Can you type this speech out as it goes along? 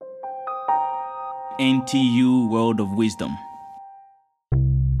NTU World of Wisdom.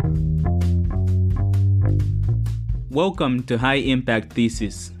 Welcome to High Impact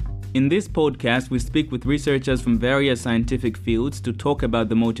Thesis. In this podcast, we speak with researchers from various scientific fields to talk about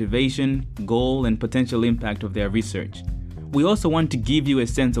the motivation, goal, and potential impact of their research. We also want to give you a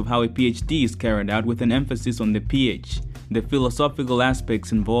sense of how a PhD is carried out with an emphasis on the PH, the philosophical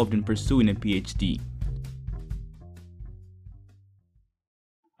aspects involved in pursuing a PhD.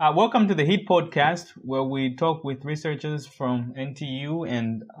 Welcome to the HEAT podcast, where we talk with researchers from NTU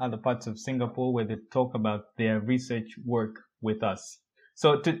and other parts of Singapore where they talk about their research work with us.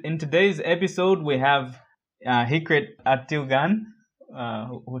 So in today's episode, we have Hikrit Atilgan,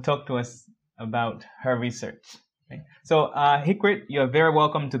 who talked to us about her research. Okay. So Hikrit, you're very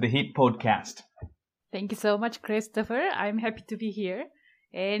welcome to the HEAT podcast. Thank you so much, Christopher. I'm happy to be here.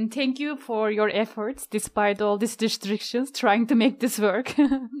 And thank you for your efforts, despite all these restrictions, trying to make this work.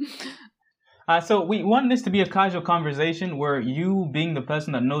 So we want this to be a casual conversation where you, being the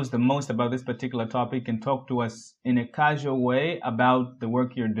person that knows the most about this particular topic, can talk to us in a casual way about the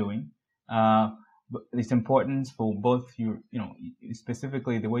work you're doing, its importance for both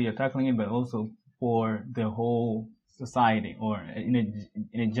specifically the way you're tackling it, but also for the whole society, or in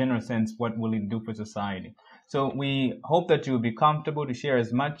a general sense, what will it do for society? So we hope that you will be comfortable to share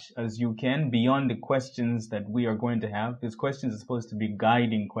as much as you can beyond the questions that we are going to have. These questions are supposed to be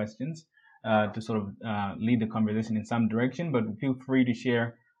guiding questions to sort of lead the conversation in some direction, but feel free to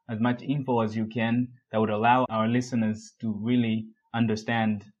share as much info as you can that would allow our listeners to really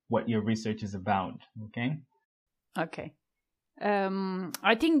understand what your research is about. Okay? Okay.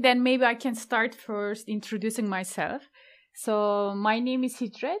 I think then maybe I can start first introducing myself. So my name is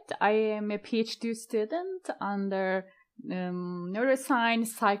Hikrit. I am a PhD student under Neuroscience,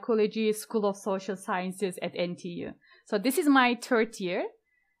 Psychology, School of Social Sciences at NTU. So this is my third year.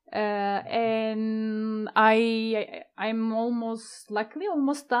 And I'm almost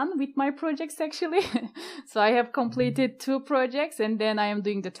done with my projects actually. So I have completed 2 projects and then I am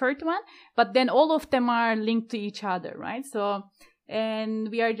doing the third one. But then all of them are linked to each other, right? So, and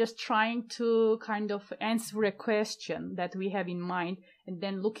we are just trying to kind of answer a question that we have in mind and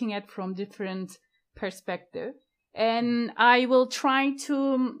then looking at from different perspective. And I will try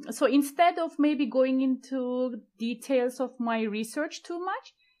to, so instead of maybe going into details of my research too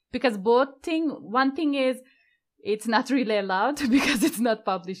much, because one thing is it's not really allowed because it's not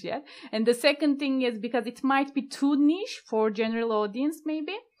published yet. And the second thing is because it might be too niche for general audience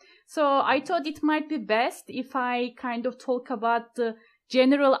maybe. So I thought it might be best if I kind of talk about the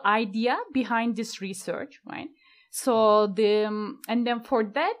general idea behind this research, right? So and then for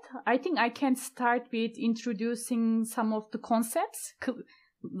that, I think I can start with introducing some of the concepts.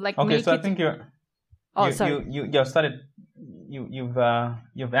 I think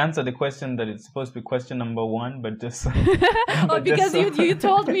you've answered the question that it's supposed to be question number 1, but just you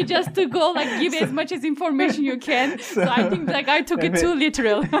told me just to go give as much as information you can. So I think I took it too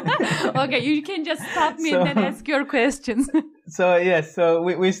literal. Okay, you can just stop me and then ask your questions. So yes, so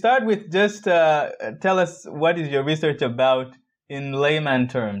we start with just tell us what is your research about in layman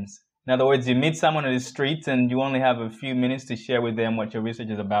terms. In other words, you meet someone on the streets and you only have a few minutes to share with them what your research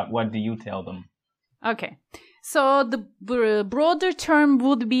is about. What do you tell them? Okay. So the broader term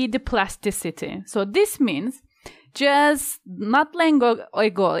would be the plasticity. So this means just not long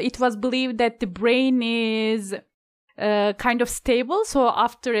ago, it was believed that the brain is kind of stable. So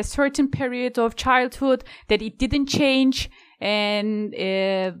after a certain period of childhood, that it didn't change and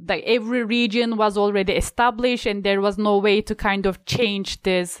every region was already established and there was no way to kind of change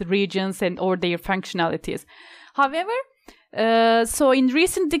these regions or their functionalities. However, so in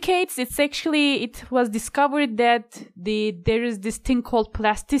recent decades, it was discovered that there is this thing called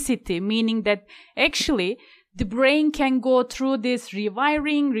plasticity, meaning that actually the brain can go through this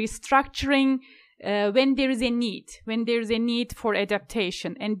rewiring, restructuring, when there is a need for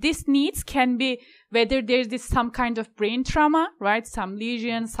adaptation. And these needs can be whether there's some kind of brain trauma, right? Some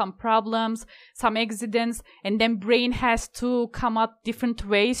lesions, some problems, some accidents, and then brain has to come up different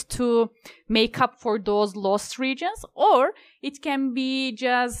ways to make up for those lost regions. Or it can be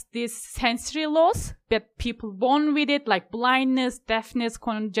just this sensory loss that people born with it, like blindness, deafness,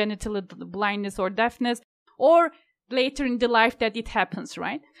 congenital blindness or deafness, or later in the life that it happens,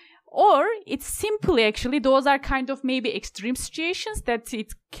 right? Or it's simply those are kind of maybe extreme situations that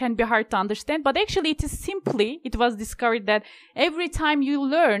it can be hard to understand. But actually it was discovered that every time you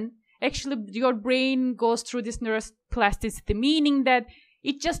learn, your brain goes through this neuroplasticity, meaning that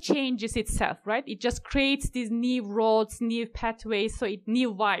it just changes itself, right? It just creates these new roads, new pathways, new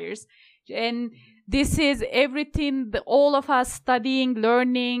wires. And this is everything, all of us studying,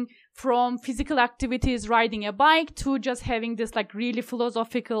 learning, from physical activities, riding a bike, to just having this like really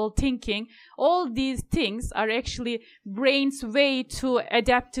philosophical thinking. All these things are actually brain's way to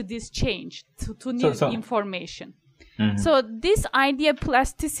adapt to this change, to new information. Mm-hmm. So this idea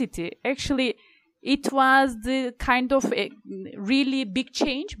plasticity, actually, it was the kind of a really big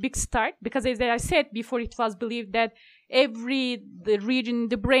change, big start, because as I said before, it was believed that the region,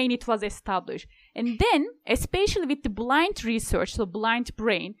 the brain, it was established. And then, especially with the blind research, so blind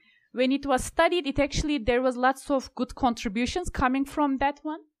brain, when it was studied, there was lots of good contributions coming from that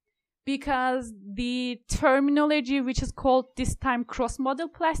one, because the terminology, which is called this time cross-model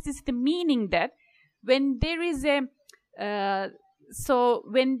plasticity, meaning that when there is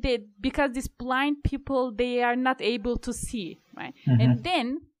because these blind people, they are not able to see, right? Mm-hmm. And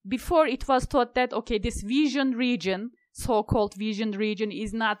then before it was thought that, okay, this vision region, so-called vision region,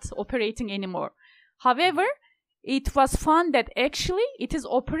 is not operating anymore. However, it was found that actually it is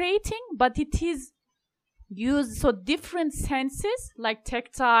operating, but it is used, so different senses like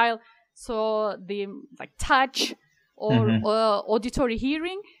tactile, so the like touch or auditory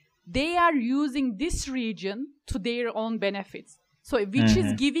hearing, they are using this region to their own benefits. So which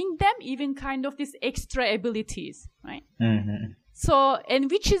is giving them even kind of these extra abilities, right? Mm-hmm. So, and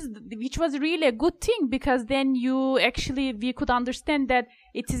which was really a good thing, because then we could understand that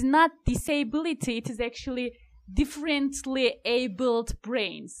it is not disability, it is actually differently abled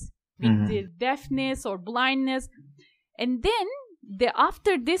brains with the deafness or blindness. And then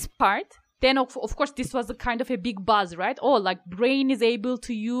after this part, then of course this was a kind of a big buzz, right? Oh, like brain is able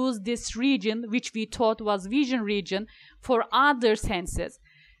to use this region, which we thought was vision region, for other senses.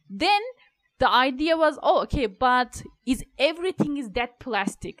 Then the idea was, oh, okay, but is everything that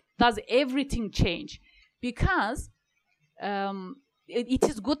plastic? Does everything change? Because it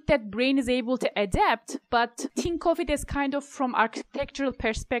is good that brain is able to adapt, but think of it as kind of from architectural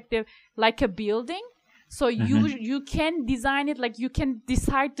perspective like a building. So you can design it, like you can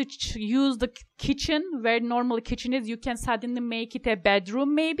decide to use the kitchen where normal kitchen is. You can suddenly make it a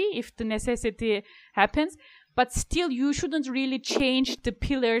bedroom maybe if the necessity happens. But still, you shouldn't really change the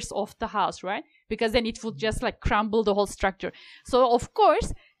pillars of the house, right? Because then it would just like crumble the whole structure. So of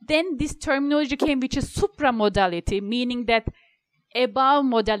course, then this terminology came, which is supramodality, meaning that above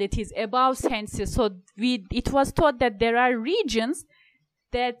modalities, above senses. So it was thought that there are regions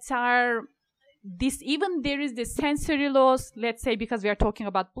that are even there is the sensory loss, let's say, because we are talking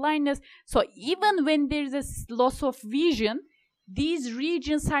about blindness. So even when there is a loss of vision, these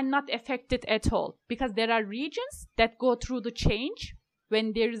regions are not affected at all, because there are regions that go through the change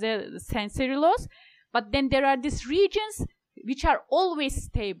when there is a sensory loss, but then there are these regions which are always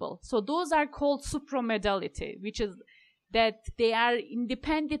stable. So those are called supramodality, which is that they are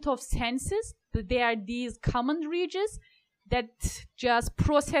independent of senses. They are these common regions that just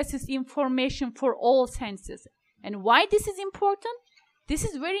processes information for all senses. And why this is important? This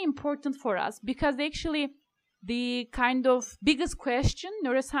is very important for us, because actually the kind of biggest question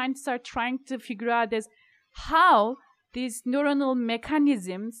neuroscientists are trying to figure out is how these neuronal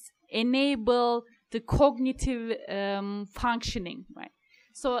mechanisms enable the cognitive functioning, right?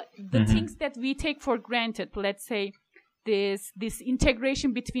 So the things that we take for granted, let's say this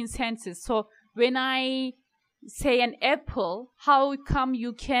integration between senses. So when I say an apple, how come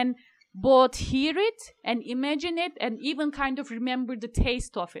you can both hear it and imagine it and even kind of remember the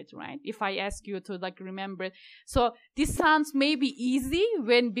taste of it, right? If I ask you to like remember it. So this sounds maybe easy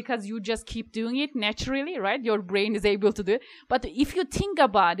because you just keep doing it naturally, right? Your brain is able to do it. But if you think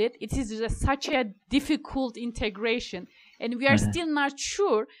about it, it is just such a difficult integration. And we are still not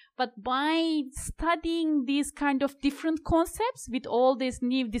sure, but by studying these kind of different concepts with all these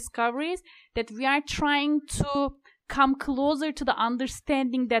new discoveries, that we are trying to come closer to the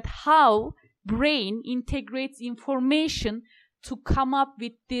understanding that how brain integrates information to come up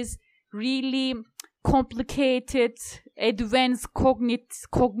with this really complicated, advanced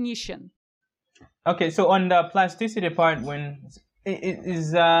cognition. Okay, so on the plasticity part, when it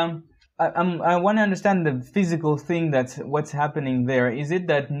is... I want to understand the physical thing that's what's happening there. Is it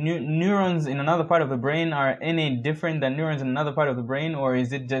that neurons in another part of the brain are any different than neurons in another part of the brain, or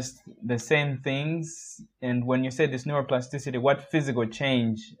is it just the same things? And when you say this neuroplasticity, what physical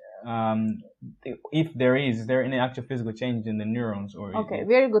change, if there is there any actual physical change in the neurons? Okay,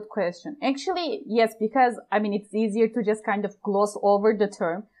 very good question. Actually, yes, because I mean it's easier to just kind of gloss over the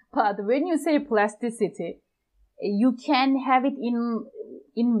term. But when you say plasticity, you can have it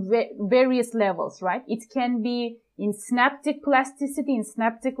in various levels, right? It can be in synaptic plasticity, in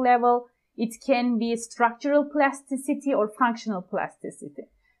synaptic level. It can be structural plasticity or functional plasticity.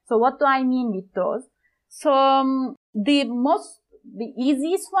 So what do I mean with those? So the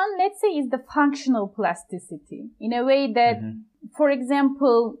easiest one, let's say, is the functional plasticity, in a way that, for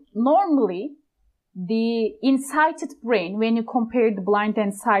example, normally in sighted brain, when you compare the blind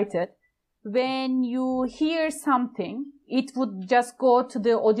and sighted, when you hear something, it would just go to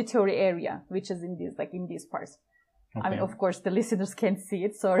the auditory area, which is in these parts. Okay. I mean, of course, the listeners can't see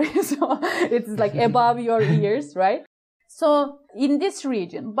it, sorry. So it's like above your ears, right? So in this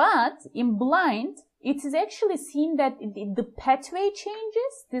region, but in blind, it is actually seen that the pathway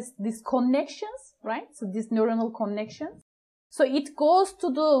changes, these connections, right? So these neuronal connections. So it goes to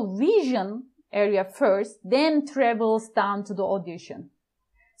the vision area first, then travels down to the audition.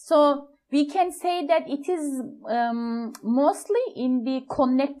 So we can say that it is mostly in the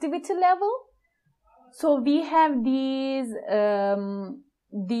connectivity level. So we have these,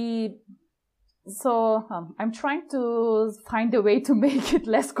 I'm trying to find a way to make it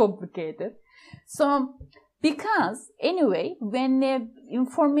less complicated. So, because anyway, when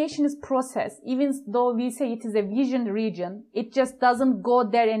information is processed, even though we say it is a vision region, it just doesn't go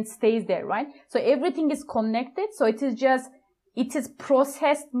there and stays there, right? So everything is connected. So it is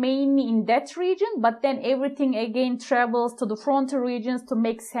processed mainly in that region, but then everything again travels to the frontal regions to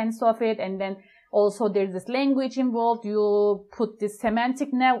make sense of it. And then also there's this language involved. You put this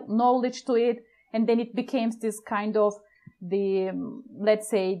semantic knowledge to it, and then it becomes this kind of let's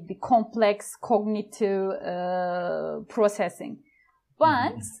say the complex cognitive processing.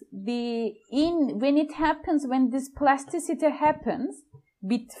 But when this plasticity happens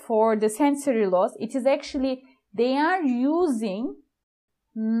for the sensory loss, it is actually they are using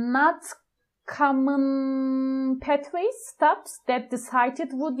not common pathways, stops that the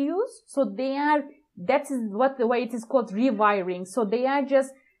sighted would use. So that is the way it is called rewiring. So they are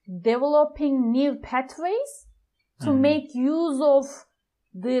just developing new pathways to make use of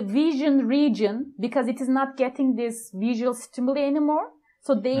the vision region, because it is not getting this visual stimuli anymore.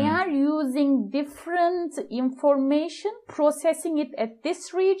 So they are using different information, processing it at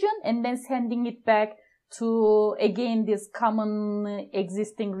this region, and then sending it back to, again, this common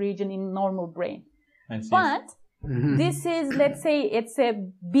existing region in normal brain. But this is, let's say, it's a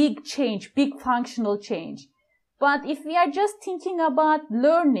big change, big functional change. But if we are just thinking about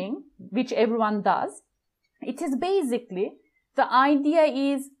learning, which everyone does, it is basically, the idea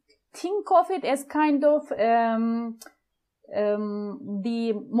is, think of it as kind of the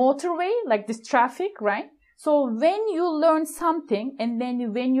motorway, like this traffic, right? So when you learn something and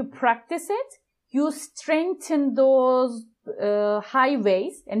then when you practice it, you strengthen those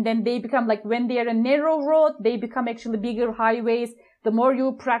highways, and then they become, like, when they are a narrow road, they become actually bigger highways. The more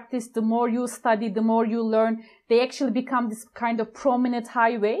you practice, the more you study, the more you learn, they actually become this kind of prominent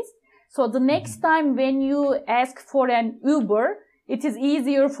highways. So the next time when you ask for an Uber, it is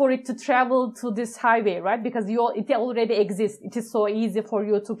easier for it to travel to this highway, right? Because it already exists. It is so easy for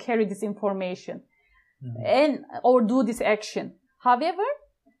you to carry this information or do this action. However,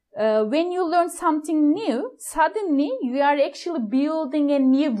 when you learn something new, suddenly you are actually building a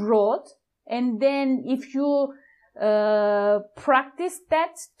new road. And then if you practice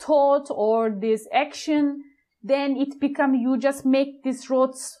that thought or this action, then you just make these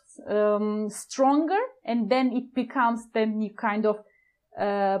roads stronger, and then it becomes then you kind of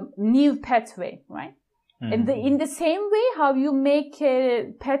new pathway, right? And in the same way, how you make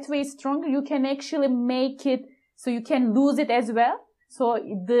a pathway stronger, you can actually make it so you can lose it as well. So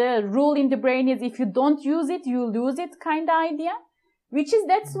the rule in the brain is, if you don't use it, you lose it kind of idea,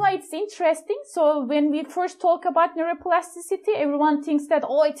 that's why it's interesting. So when we first talk about neuroplasticity, everyone thinks that,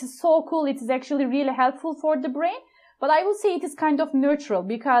 oh, it is so cool, it is actually really helpful for the brain. But I would say it is kind of neutral,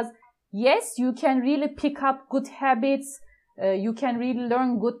 because yes, you can really pick up good habits, you can really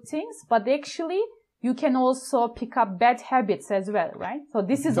learn good things, but actually you can also pick up bad habits as well, right? So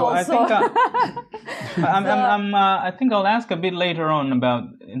this is also. I think I'll ask a bit later on about,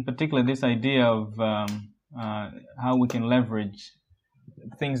 in particular, this idea of how we can leverage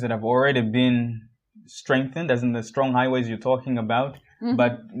things that have already been strengthened, as in the strong highways you're talking about,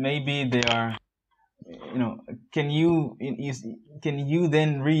 but maybe they are. Can you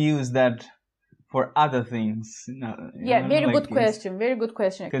then reuse that for other things? Very good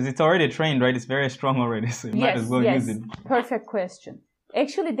question. Because it's already trained, right? It's very strong already, so you might as well use it. Perfect question.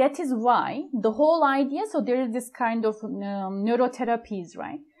 Actually, that is why the whole idea, so there is this kind of neurotherapies,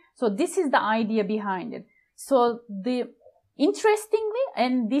 right? So this is the idea behind it. So interestingly,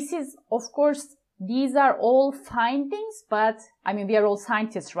 and this is, of course, these are all findings, but I mean, we are all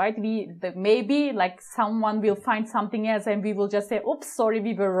scientists, right? Maybe like someone will find something else and we will just say, oops, sorry,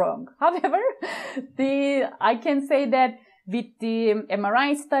 we were wrong. However, I can say that with the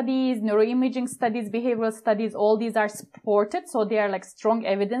MRI studies, neuroimaging studies, behavioral studies, all these are supported. So they are like strong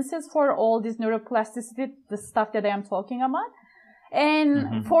evidences for all this neuroplasticity, the stuff that I am talking about.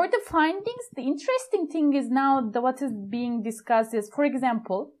 And for the findings, the interesting thing is now what is being discussed is, for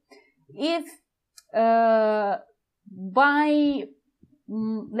example, if by,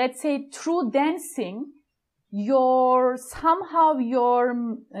 let's say, through dancing, somehow your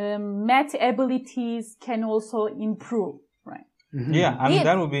math abilities can also improve, right? Yeah, I mean,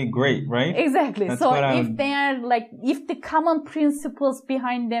 that would be great, right? Exactly. That's so if they are like, if the common principles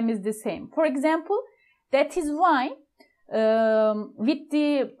behind them is the same. For example, that is why with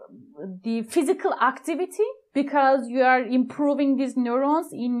the physical activity, because you are improving these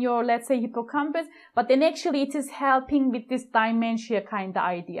neurons in your, let's say, hippocampus, but then actually it is helping with this dementia kind of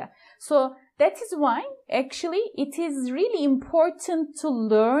idea. So that is why actually it is really important to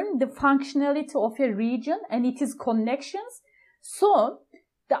learn the functionality of a region and its connections. So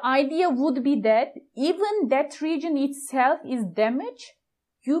the idea would be that even that region itself is damaged,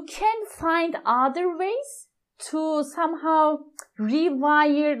 you can find other ways to somehow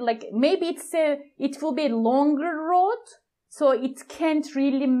rewire, like maybe it will be a longer road, so it can't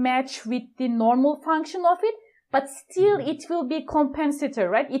really match with the normal function of it, but still it will be compensatory,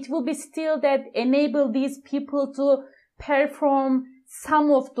 right? It will be still that enable these people to perform some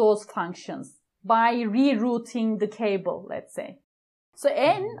of those functions by rerouting the cable, let's say. So,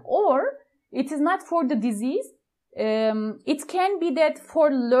 or it is not for the disease. It can be that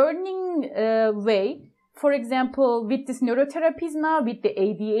for learning way, for example, with this neurotherapies now, with the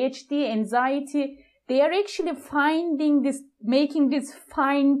ADHD, anxiety, they are actually making this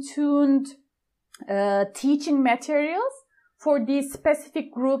fine-tuned teaching materials for this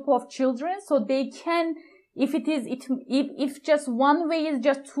specific group of children. So they can, if just one way is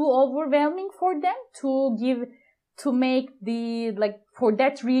just too overwhelming for them to make for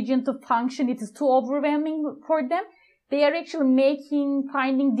that region to function, it is too overwhelming for them. They are actually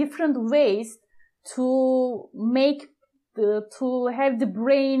finding different ways to have the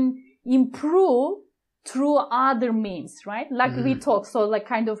brain improve through other means, right? Like we talk, so like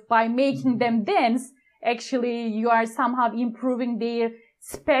kind of by making them dance, actually you are somehow improving their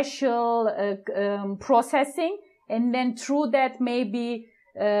special processing, and then through that maybe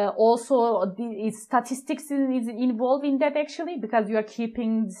also statistics is involved in that actually, because you are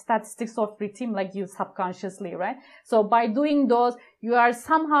keeping statistics of rhythm like you subconsciously, right? So by doing those, you are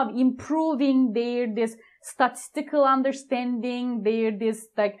somehow improving this statistical understanding, this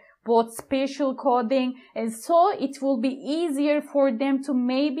like both spatial coding, and so it will be easier for them to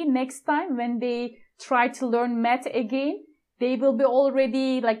maybe next time when they try to learn math again, they will be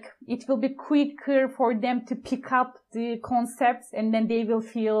already it will be quicker for them to pick up the concepts, and then they will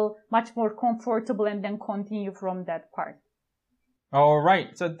feel much more comfortable and then continue from that part. All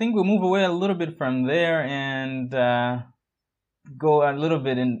right. So I think we'll move away a little bit from there and go a little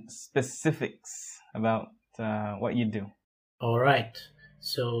bit in specifics about what you do. All right.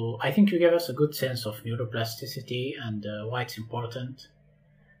 So I think you gave us a good sense of neuroplasticity and why it's important.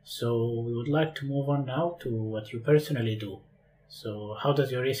 So we would like to move on now to what you personally do. So how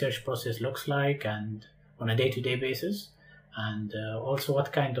does your research process looks like and on a day-to-day basis? And also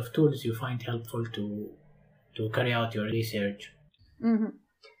what kind of tools you find helpful to carry out your research? Mm-hmm.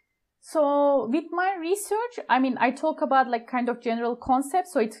 So with my research, I mean, I talk about kind of general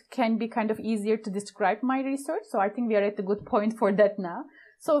concepts, so it can be kind of easier to describe my research. So I think we are at a good point for that now.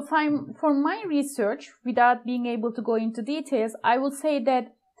 So for my research, without being able to go into details, I will say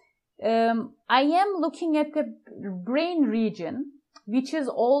that I am looking at the brain region, which is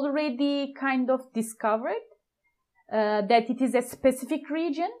already kind of discovered, that it is a specific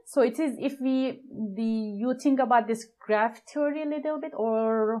region. So it is, if you think about this graph theory a little bit,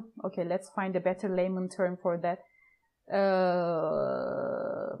 or, okay, let's find a better layman term for that.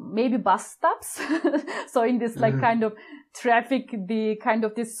 Maybe bus stops. So in this kind of traffic, the kind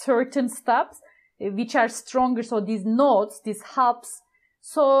of these certain stops, which are stronger. So these nodes, these hubs.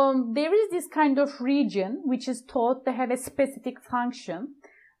 So there is this kind of region which is thought to have a specific function,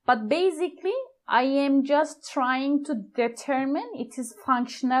 but basically I am just trying to determine its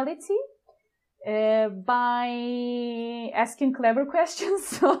functionality by asking clever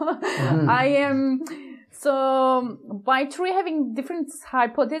questions. So by through having different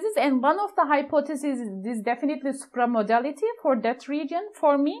hypotheses, and one of the hypotheses is definitely supramodality for that region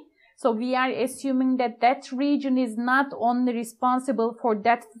for me. So we are assuming that region is not only responsible for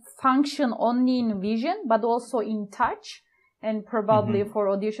that function only in vision, but also in touch and probably for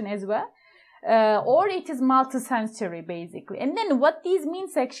audition as well. Or it is multisensory basically. And then what this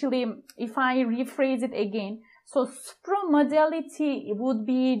means actually, if I rephrase it again, So supramodality would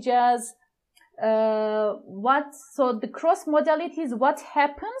be just so the cross modality is what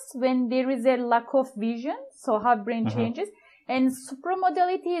happens when there is a lack of vision, so how brain changes, and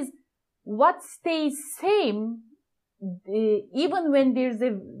supramodality is what stays same even when there's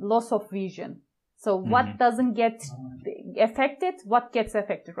a loss of vision. So what doesn't get affected, what gets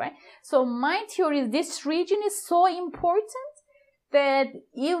affected, right? So my theory is this region is so important that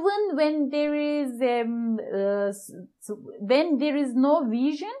even when there is no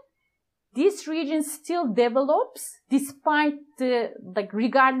vision, this region still develops despite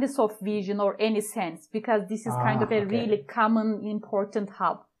regardless of vision or any sense, because this is kind of a really common important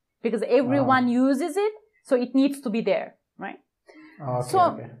hub, because everyone uses it, so it needs to be there, right?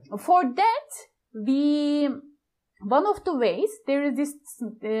 For that, one of the ways, there is this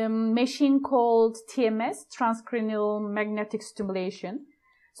machine called TMS, transcranial magnetic stimulation.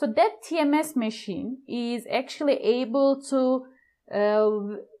 So that TMS machine is actually able to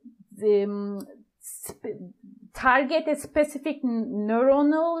target a specific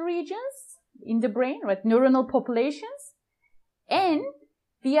neuronal regions in the brain, right? Neuronal populations. And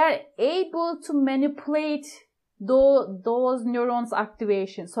we are able to manipulate those neurons'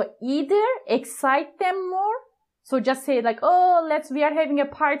 activation. So either excite them more, so just say like, oh, we are having a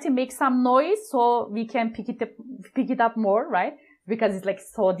party, make some noise so we can pick it up more, right? Because it's like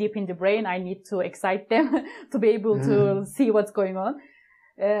so deep in the brain, I need to excite them to be able to see what's going on.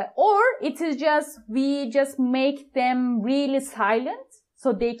 Or it is we just make them really silent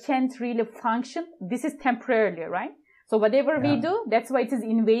so they can't really function. This is temporarily, right? So whatever we do, that's why it is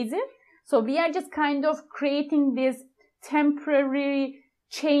invasive. So we are just kind of creating this temporary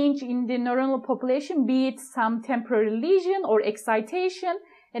change in the neuronal population, be it some temporary lesion or excitation.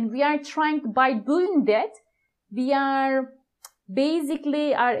 And we are by doing that, we are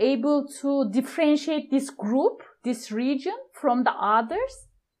basically able to differentiate this group, this region from the others.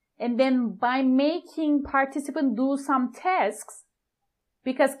 And then by making participants do some tasks,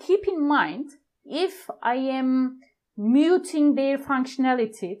 because keep in mind, if I am muting their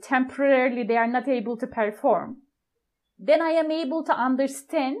functionality, temporarily they are not able to perform, then I am able to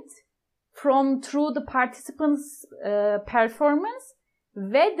understand through the participants' performance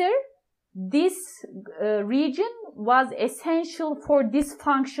whether this region was essential for this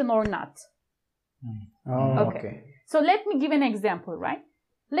function or not. Okay. So let me give an example, right?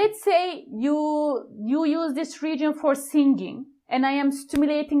 Let's say you use this region for singing, and I am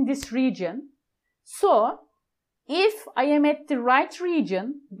stimulating this region. So if I am at the right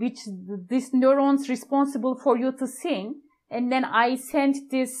region, which this neuron's responsible for you to sing, and then I send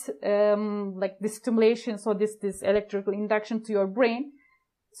this this stimulation, so this electrical induction to your brain.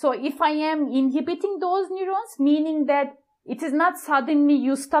 So if I am inhibiting those neurons, meaning that it is not suddenly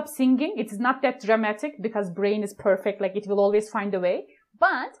you stop singing, it is not that dramatic, because brain is perfect, like it will always find a way.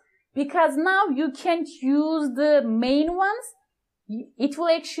 But because now you can't use the main ones, it will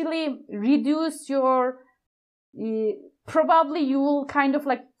actually reduce your probably you will kind of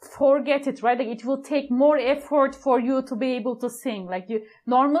like forget it, right? Like it will take more effort for you to be able to sing. Like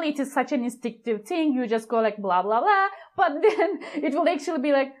normally it is such an instinctive thing. You just go like blah, blah, blah. But then it will actually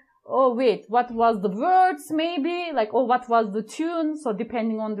be like, oh, wait, what was the words maybe? Like, oh, what was the tune? So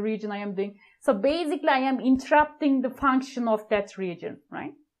depending on the region I am doing. So basically I am interrupting the function of that region,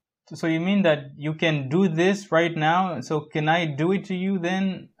 right? So you mean that you can do this right now? So can I do it to you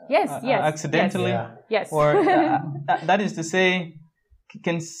then? Yes, accidentally? Yes. Or that is to say,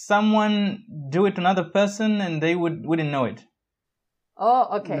 can someone do it to another person and they wouldn't know it?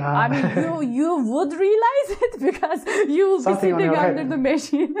 Oh, okay. No. I mean, you would realize it because you will be sitting under the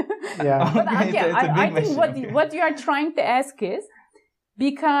machine. Yeah. But I think what you are trying to ask is,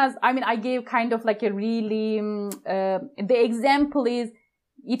 because, I mean, I gave kind of like a really, the example is,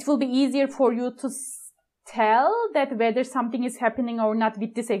 it will be easier for you to tell that whether something is happening or not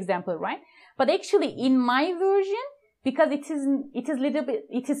with this example, right? But actually in my version, because it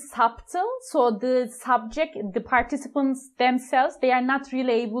is subtle, so the subject, the participants themselves, they are not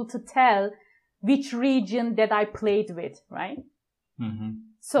really able to tell which region that I played with, right? Mm-hmm.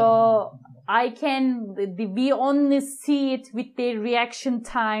 So we only see it with their reaction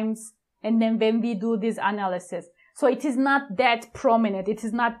times, and then when we do this analysis. So it is not that prominent, it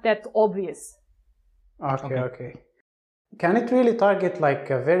is not that obvious. Okay. Can it really target like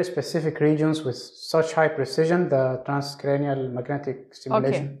very specific regions with such high precision, the transcranial magnetic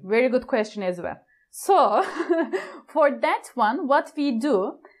stimulation? Okay, very good question as well. So for that one, what we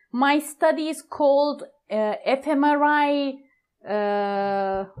do, my study is called fMRI.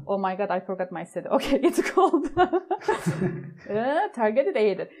 Oh my God, I forgot my city. Okay, it's called targeted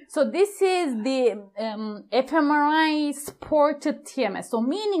aided. So this is the fMRI supported TMS. So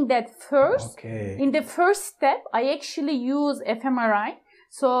meaning that first, in the first step, I actually use fMRI.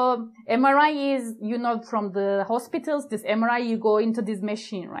 So MRI is, from the hospitals, this MRI, you go into this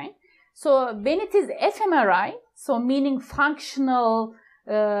machine, right? So when it is fMRI, so meaning functional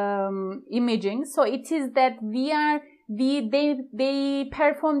imaging, so it is that they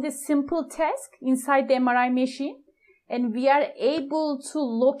perform this simple task inside the MRI machine, and we are able to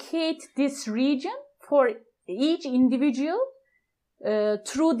locate this region for each individual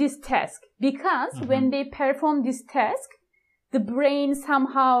through this task. Because when they perform this task, the brain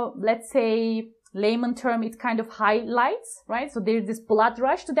somehow, let's say, layman term, it kind of highlights, right? So there's this blood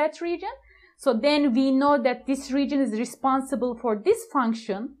rush to that region. So then we know that this region is responsible for this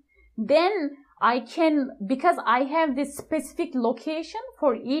function. Then I can, because I have this specific location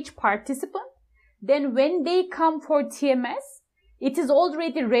for each participant, then when they come for TMS, it is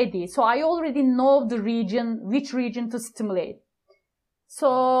already ready. So I already know the region, which region to stimulate.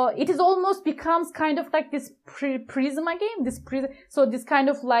 So it is almost becomes kind of like this Prisma game, so this kind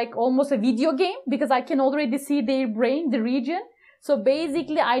of like almost a video game, because I can already see their brain, the region. So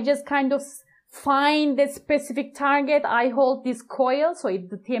basically I just kind of find the specific target. I hold this coil. So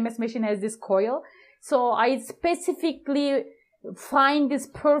the TMS machine has this coil. So I specifically find this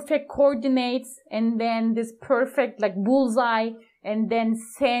perfect coordinates and then this perfect like bullseye, and then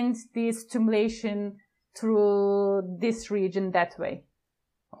send the stimulation through this region that way.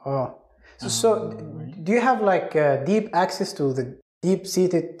 Oh, so do you have like deep access to the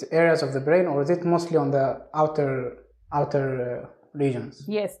deep-seated areas of the brain, or is it mostly on the outer regions?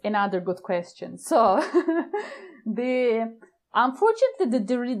 Yes, another good question. So, unfortunately,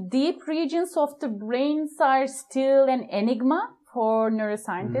 the deep regions of the brains are still an enigma for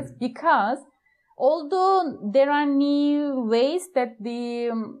neuroscientists, because although there are new ways that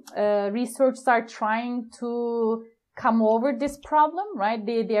the researchers are trying to come over this problem, right?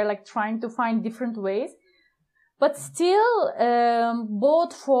 They are like trying to find different ways. But still,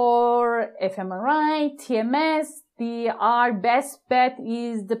 both for fMRI, TMS, our best bet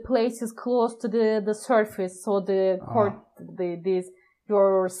is the places close to the surface. So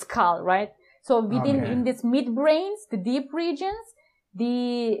your skull, right? So in this midbrains, the deep regions,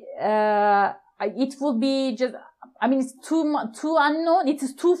 it will be just, it's too unknown. It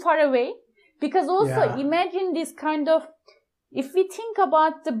is too far away. Because also imagine this kind of, if we think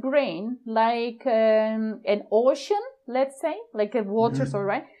about the brain like an ocean, let's say, like a water source,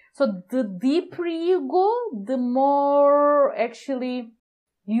 right? So the deeper you go, the more actually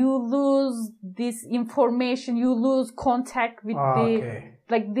you lose this information, you lose contact with how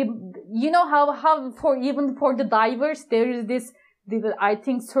for the divers, there is this, I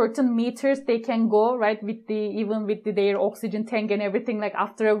think certain meters they can go, right, with their oxygen tank and everything, like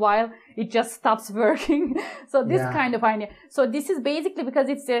after a while it just stops working. So this kind of idea. So this is basically because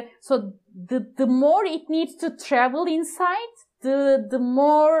it's the more it needs to travel inside, the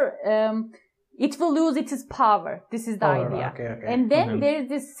more it will lose its power. This is the idea. And then there is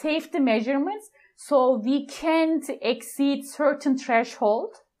this safety measurements, so we can't exceed certain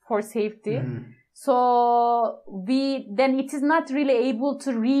threshold for safety. So then it is not really able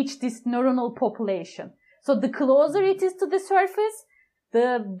to reach this neuronal population. So the closer it is to the surface,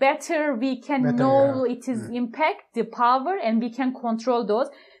 the better we can know its impact, the power, and we can control those,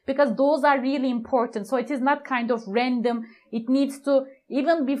 because those are really important. So it is not kind of random. It needs to,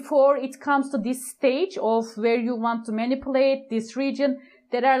 even before it comes to this stage of where you want to manipulate this region,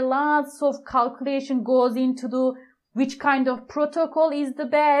 there are lots of calculation goes into which kind of protocol is the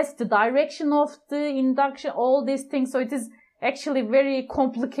best, the direction of the induction, all these things. So it is actually very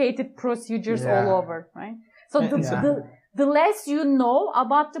complicated procedures all over, right? So the less you know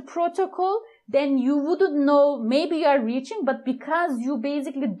about the protocol, then you wouldn't know, maybe you are reaching, but because you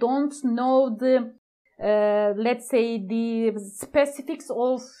basically don't know the, let's say, the specifics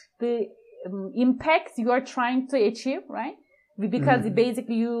of the impact you are trying to achieve, right? Because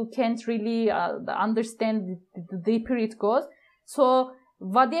basically you can't really understand the deeper it goes. So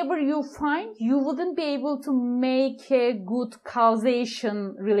whatever you find, you wouldn't be able to make a good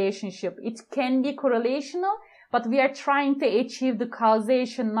causation relationship. It can be correlational, but we are trying to achieve the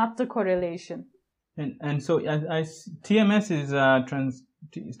causation, not the correlation. And so TMS is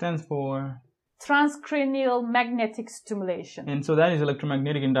stands for transcranial magnetic stimulation. And so that is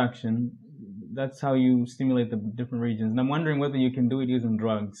electromagnetic induction. That's how you stimulate the different regions. And I'm wondering whether you can do it using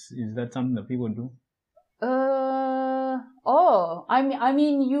drugs. Is that something that people do? Oh, I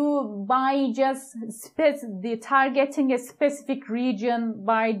mean, you by just targeting a specific region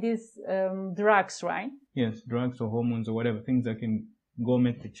by these drugs, right? Yes, drugs or hormones or whatever, things that can go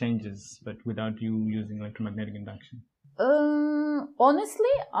make the changes, but without you using electromagnetic induction.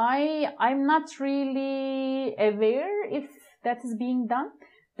 Honestly, I'm not really aware if that is being done,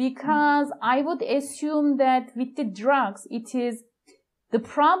 because I would assume that with the drugs, the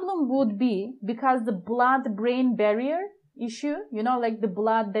problem would be because the blood-brain barrier issue, like the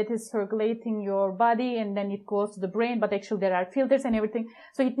blood that is circulating your body and then it goes to the brain, but actually there are filters and everything.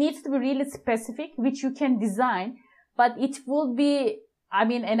 So it needs to be really specific, which you can design, but it will be,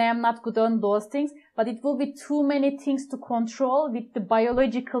 and I am not good on those things, but it will be too many things to control with the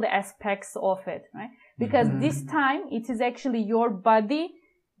biological aspects of it, right? Because this time it is actually your body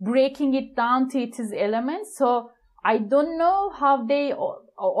breaking it down to its elements. So I don't know how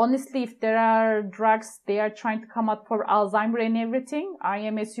honestly, if there are drugs, they are trying to come up for Alzheimer and everything. I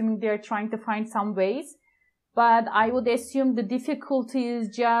am assuming they are trying to find some ways. But I would assume the difficulty is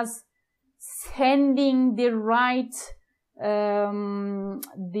just sending the right,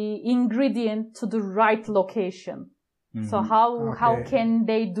 the ingredient to the right location. So how can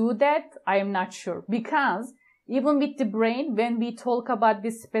they do that? I am not sure. Because even with the brain, when we talk about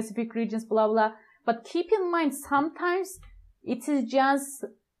these specific regions, blah, blah, but keep in mind, sometimes it is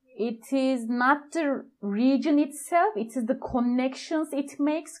not the region itself, it is the connections it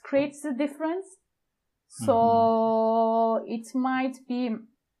makes, creates the difference. So it might be,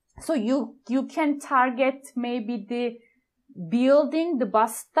 so you can target maybe the building, the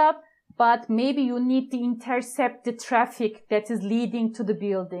bus stop, but maybe you need to intercept the traffic that is leading to the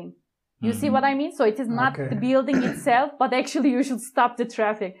building. You see what I mean? So it is not the building itself, but actually you should stop the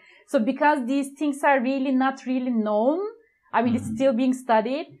traffic. So because these things are really not really known, it's still being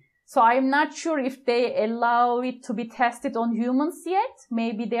studied. So I'm not sure if they allow it to be tested on humans yet.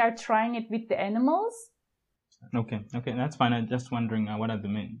 Maybe they are trying it with the animals. Okay, that's fine. I'm just wondering what are the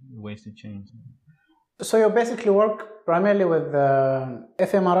main ways to change. So you basically work primarily with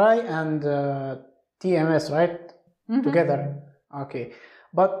fMRI and TMS, right? Together. Okay.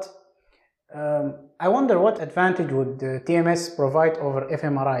 But I wonder what advantage would TMS provide over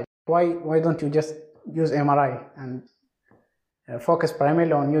fMRI? Why don't you just use MRI and focus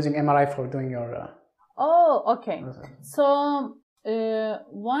primarily on using MRI for doing your... okay. So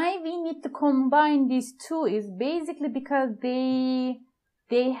why we need to combine these two is basically because they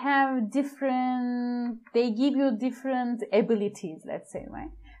give you different abilities, let's say,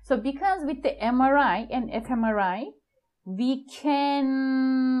 right? So because with the MRI and fMRI, we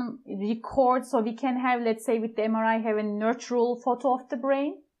can record, so we can have, let's say with the MRI, have a natural photo of the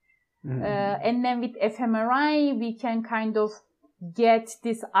brain. And then with fMRI, we can kind of get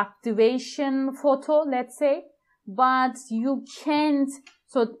this activation photo, let's say, but you can't,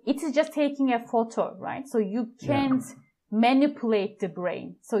 so it is just taking a photo, right? So you can't manipulate the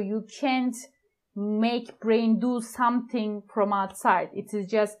brain. So you can't make brain do something from outside. It is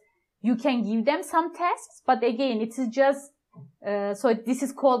just, you can give them some tasks, but again, it is just, so this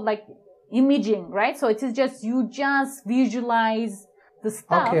is called like imaging, right? So it is just, you just visualize the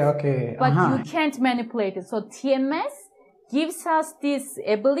stuff, but you can't manipulate it. So TMS gives us this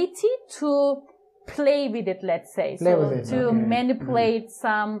ability to play with it, let's say. Manipulate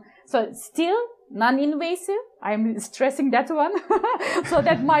some, so still non-invasive. I'm stressing that one so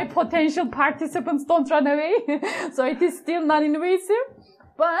that my potential participants don't run away. So it is still non-invasive,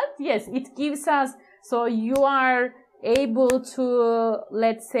 but yes, it gives us, so you are able to,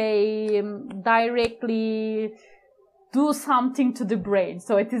 let's say, directly do something to the brain.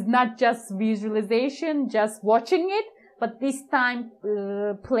 So it is not just visualization, just watching it, but this time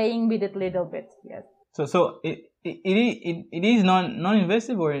playing with it a little bit. Yes. So it is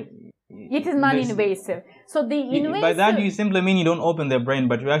non-invasive, or it is non-invasive. So the invasive. By that you simply mean you don't open their brain,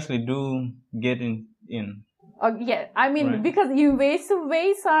 but you actually do get in. Yeah, right. Because invasive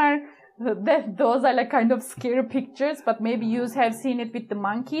ways are. Those are like kind of scary pictures, but maybe you have seen it with the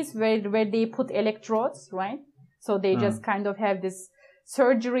monkeys where they put electrodes, right? So they just kind of have these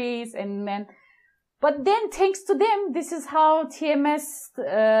surgeries but then thanks to them, this is how TMS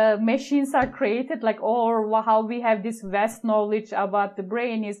machines are created, or how we have this vast knowledge about the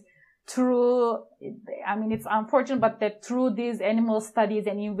brain is through, it's unfortunate, but that through these animal studies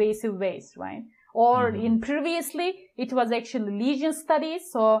and invasive ways, right? Or in previously, it was actually lesion studies.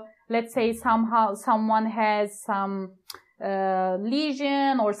 So let's say somehow someone has some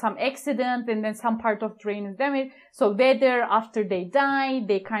lesion or some accident and then some part of brain is damaged. So whether after they die,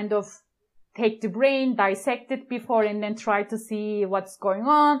 they kind of take the brain, dissect it before and then try to see what's going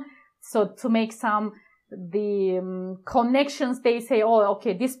on. So to make some connections. They say, oh,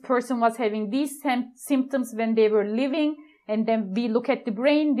 okay, this person was having these symptoms when they were living, and then we look at the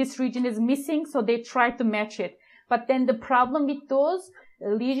brain, this region is missing, so they try to match it. But then the problem with those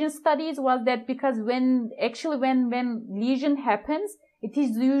lesion studies was that because when lesion happens, it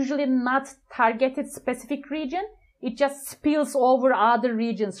is usually not targeted specific region. It just spills over other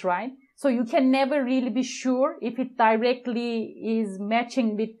regions, right? So you can never really be sure if it directly is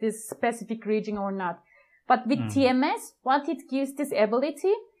matching with this specific region or not. But with TMS, what it gives this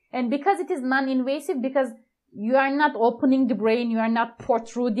ability, and because it is non-invasive, because you are not opening the brain, you are not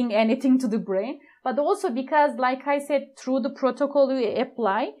protruding anything to the brain, but also because, like I said, through the protocol we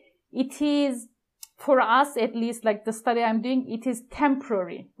apply, it is, for us at least, like the study I'm doing, it is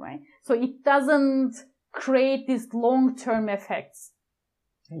temporary, right? So it doesn't create these long-term effects.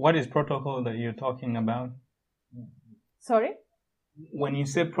 What is protocol that you're talking about? Sorry? When you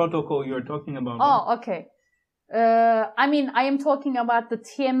say protocol, you're talking about... Oh, okay. I am talking about the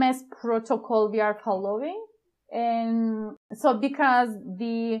TMS protocol we are following. And so because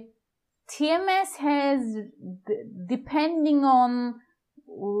the TMS has, depending on,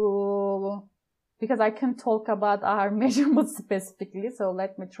 because I can talk about our measurements specifically, so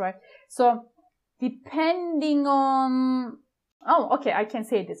let me try. So depending on, I can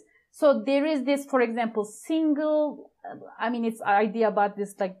say this. So there is this, for example, it's idea about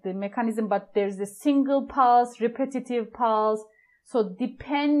this, like the mechanism, but there's a single pulse, repetitive pulse. So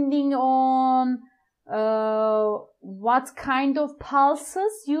depending on what kind of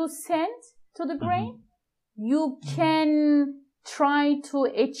pulses you send to the brain, you can try to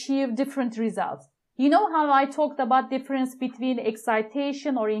achieve different results. You know how I talked about difference between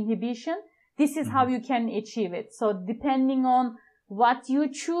excitation or inhibition? This is how you can achieve it. So depending on what you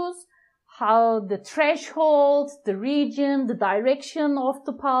choose, how the threshold, the region, the direction of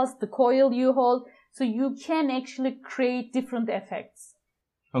the pulse, the coil you hold, so you can actually create different effects.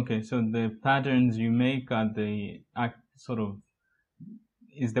 Okay, so the patterns you make are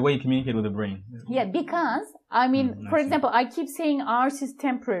is the way you communicate with the brain. Yeah, because, for example, I keep saying ours is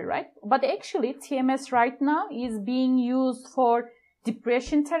temporary, right? But actually, TMS right now is being used for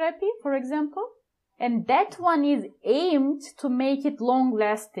depression therapy, for example. And that one is aimed to make it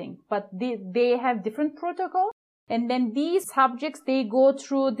long-lasting. But they have different protocols. And then these subjects, they go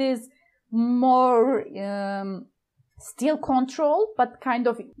through this more still control, but kind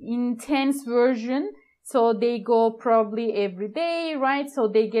of intense version. So they go probably every day, right? So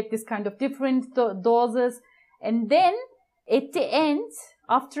they get this kind of different doses. And then at the end,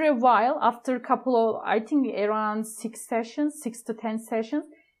 after a while, after a couple of, I think around 6 to 10 sessions,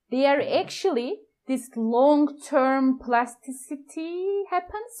 they are actually, this long-term plasticity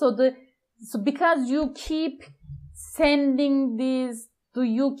happens. So because you keep sending these,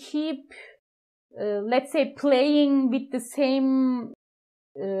 you keep, let's say, playing with the same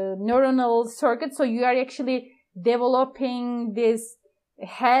neuronal circuit, so you are actually developing these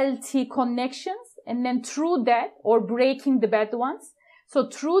healthy connections, and then through that, or breaking the bad ones. So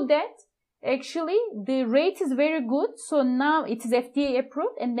through that, actually, the rate is very good. So now it is FDA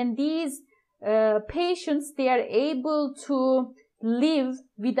approved, and then these patients, they are able to live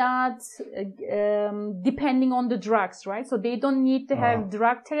without depending on the drugs, right? So they don't need to have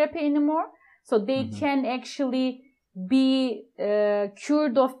drug therapy anymore. So they can actually be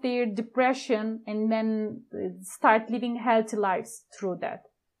cured of their depression and then start living healthy lives through that.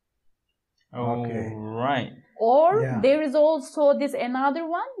 Okay. Right. Or there is also this another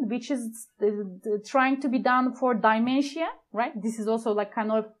one, which is trying to be done for dementia, right? This is also like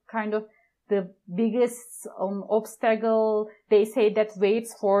kind of the biggest obstacle, they say, that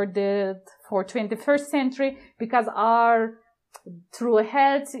waits for 21st century, because through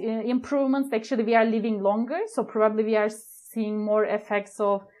health improvements, actually we are living longer. So probably we are seeing more effects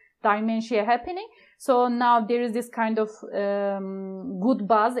of dementia happening. So now there is this kind of good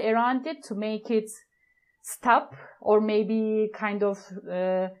buzz around it to make it stop, or maybe kind of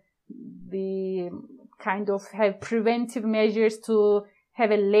have preventive measures to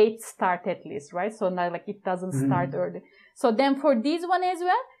have a late start at least, right? So now like it doesn't start early. So then for this one as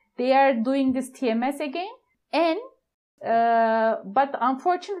well, they are doing this TMS again, and but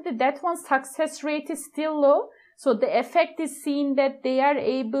unfortunately that one success rate is still low. So the effect is seen that they are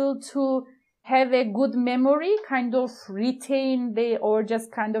able to have a good memory, kind of retain or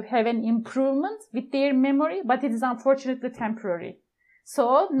just kind of have an improvement with their memory, but it is unfortunately temporary.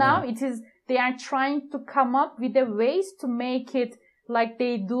 So now they are trying to come up with the ways to make it like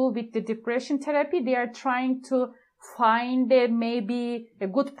they do with the depression therapy. They are trying to find maybe a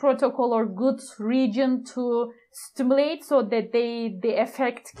good protocol or good region to stimulate so that the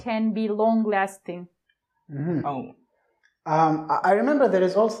effect can be long lasting. Mhm. Oh, I remember there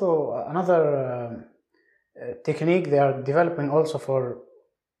is also another technique they are developing also for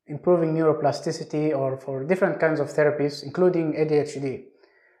improving neuroplasticity or for different kinds of therapies, including ADHD.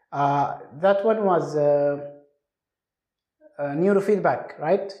 That one was neurofeedback,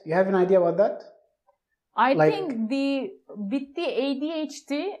 right? You have an idea about that? I Like- think with the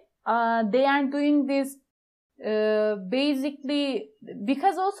ADHD, they are doing this basically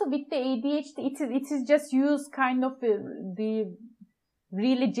because also with the ADHD, it is just used kind of the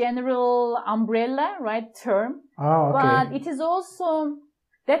really general umbrella, right, term. Oh, okay. But it is also,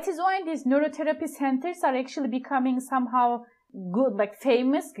 that is why these neurotherapy centers are actually becoming somehow good, like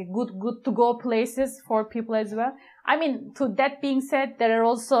famous, good to go places for people as well. I mean, to that being said, there are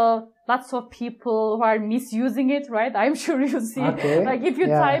also lots of people who are misusing it, right? I'm sure you see, Okay. like if you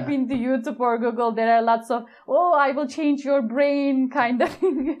Yeah. type into YouTube or Google, there are lots of, oh, I will change your brain kind of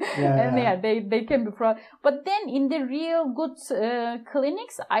thing. And Yeah. they can be fraud. But then in the real good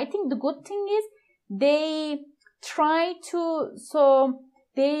clinics, I think the good thing is they try to, so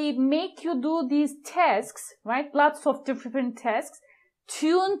they make you do these tasks, right? Lots of different tasks,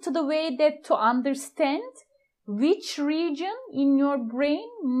 tuned to the way that to understand which region in your brain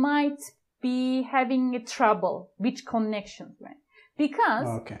might be having a trouble, which connections, right? Because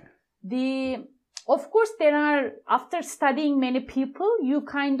Okay. of course, there are, after studying many people, you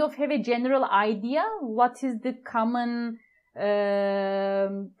kind of have a general idea what is the common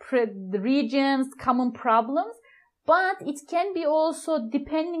the regions, common problems. But it can be also,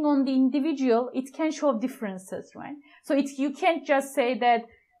 depending on the individual, it can show differences, right? So you can't just say that,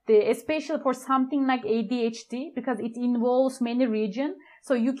 especially for something like ADHD, because it involves many regions.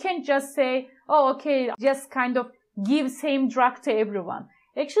 So you can't just say, oh, okay, just kind of give same drug to everyone.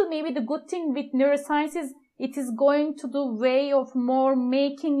 Actually, maybe the good thing with neuroscience is it is going to the way of more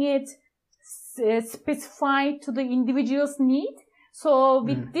making it specified to the individual's need. So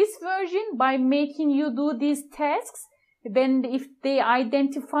with this version, by making you do these tasks, then if they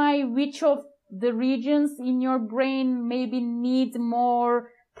identify which of the regions in your brain maybe need more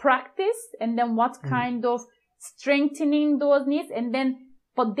practice, and then what kind of strengthening those needs, and then,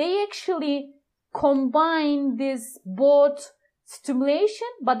 but they actually combine this both stimulation,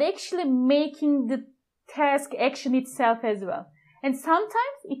 but actually making the task action itself as well. And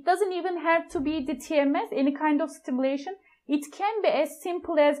sometimes it doesn't even have to be the TMS, any kind of stimulation. It can be as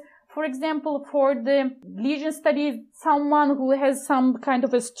simple as, for example, for the lesion studies, someone who has some kind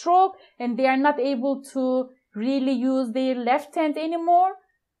of a stroke and they are not able to really use their left hand anymore.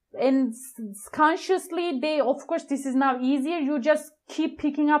 And consciously, of course, this is now easier. You just keep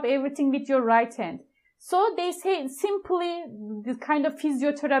picking up everything with your right hand. So they say simply this kind of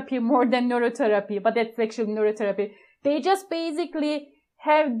physiotherapy more than neurotherapy, but that's actually neurotherapy. They just basically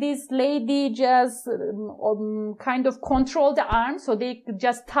have this lady just kind of control the arm, so they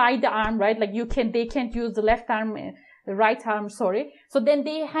just tie the arm, right? Like they can't use the left arm, the right arm, sorry. So then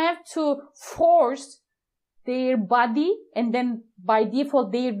they have to force their body and then by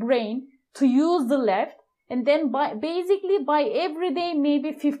default their brain to use the left. And then by every day,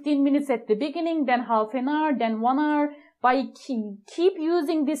 maybe 15 minutes at the beginning, then half an hour, then 1 hour, by keep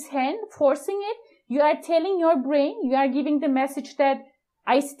using this hand, forcing it, you are telling your brain, you are giving the message that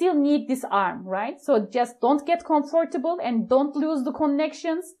I still need this arm, right? So just don't get comfortable and don't lose the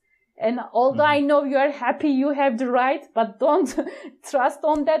connections. And although I know you are happy you have the right, but don't trust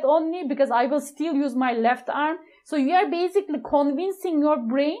on that only, because I will still use my left arm. So you are basically convincing your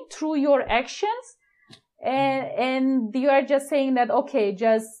brain through your actions. And you are just saying that, okay,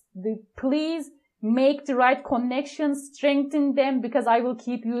 please make the right connections, strengthen them, because I will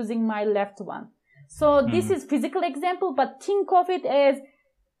keep using my left one. So this is physical example, but think of it as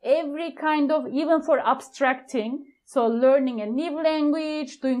every kind of, even for abstracting, so learning a new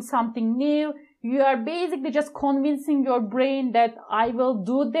language, doing something new, you are basically just convincing your brain that I will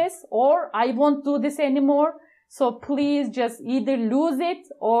do this or I won't do this anymore. So please just either lose it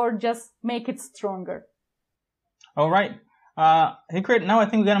or just make it stronger. all right. Hikrit, now I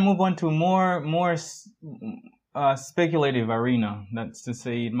think we're going to move on to more speculative arena. That's to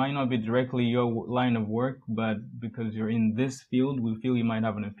say, it might not be directly your line of work, but because you're in this field, we feel you might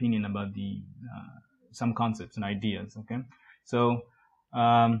have an opinion about some concepts and ideas. Okay, so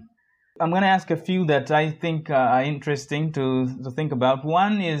I'm going to ask a few that I think are interesting to think about.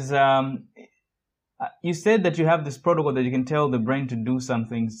 One is you said that you have this protocol that you can tell the brain to do some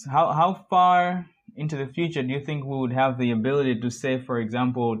things. How far into the future do you think we would have the ability to say, for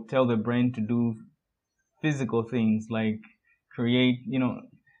example, tell the brain to do physical things like create,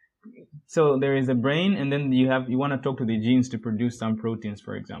 so there is a brain, and then you want to talk to the genes to produce some proteins,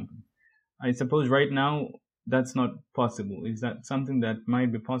 for example. I suppose right now that's not possible. Is that something that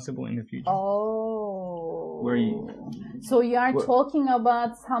might be possible in the future? Oh. Where you, so you are talking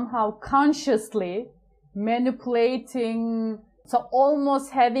about somehow consciously manipulating, so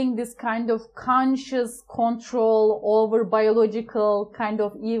almost having this kind of conscious control over biological kind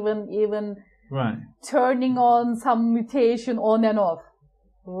of even right. turning on some mutation on and off.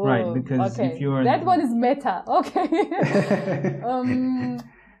 Whoa. Right, because okay. if you are... That one is meta. Okay.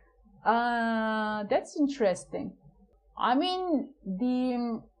 That's interesting. I mean,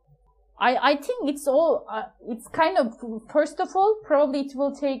 I think it's all, it's kind of, first of all, probably it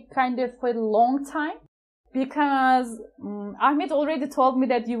will take kind of a long time, because Ahmet already told me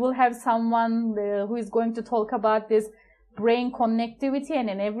that you will have someone who is going to talk about this brain connectivity and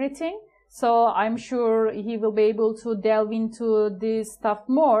everything. So I'm sure he will be able to delve into this stuff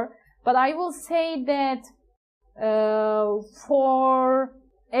more. But I will say that for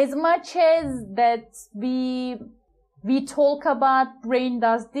as much as that we talk about brain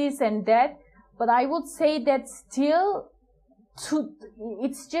does this and that, but I would say that still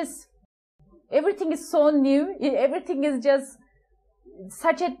it's just everything is so new. Everything is just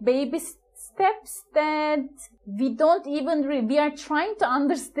such a baby steps that we don't even we are trying to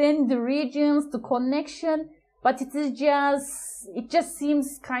understand the regions, the connection, but it just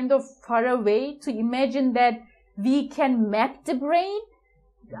seems kind of far away to imagine that we can map the brain,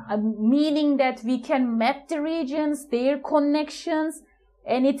 meaning that we can map the regions, their connections,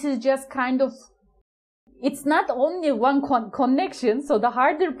 and it is just kind of, it's not only one connection. So the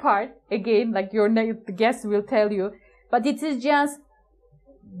harder part, again, like your guest will tell you, but it is just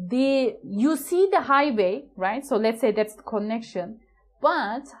you see the highway, right? So let's say that's the connection.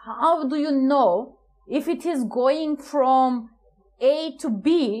 But how do you know if it is going from A to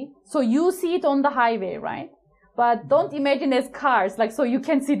B? So you see it on the highway, right? But don't imagine as cars, like, so you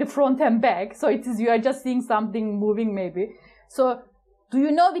can see the front and back. So it is, you are just seeing something moving maybe. So do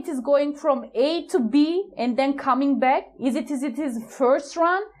you know if it is going from A to B and then coming back? Is it his first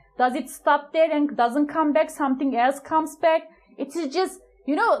run? Does it stop there and doesn't come back? Something else comes back? It is just,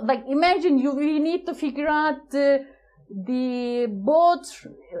 you know, like imagine we need to figure out the both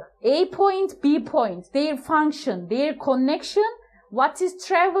A point, B point, their function, their connection, what is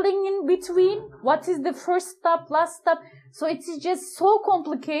traveling in between, what is the first stop, last stop. So it is just so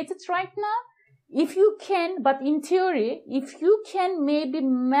complicated right now. If you can, but in theory, if you can maybe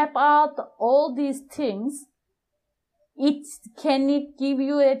map out all these things, can it give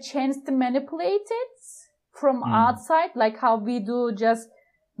you a chance to manipulate it from outside, like how we do just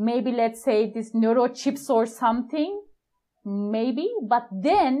maybe, let's say, this neurochips or something, maybe, but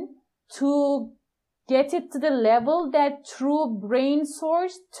then to get it to the level that through brain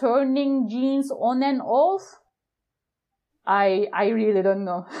source, turning genes on and off, I really don't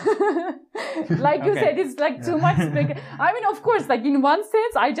know. Like you said, it's like too much. I mean, of course, like in one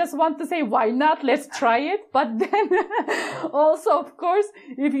sense, I just want to say, why not? Let's try it. But then also, of course,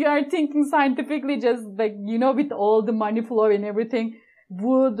 if you are thinking scientifically, just like, you know, with all the money flow and everything,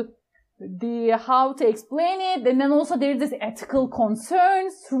 would how to explain it, and then also there's this ethical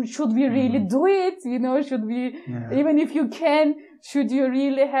concerns. Should we really do it? You know, should we, even if you can, should you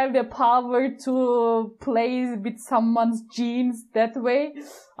really have the power to play with someone's genes that way?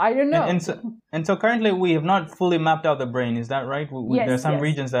 I don't know. And so currently we have not fully mapped out the brain. Is that right? Yes, there are some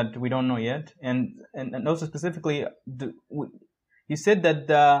regions that we don't know yet, and also specifically, you said that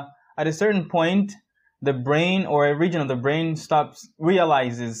at a certain point, the brain or a region of the brain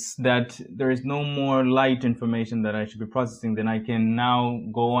realizes that there is no more light information that I should be processing, then I can now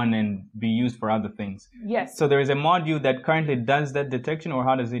go on and be used for other things. Yes. So there is a module that currently does that detection, or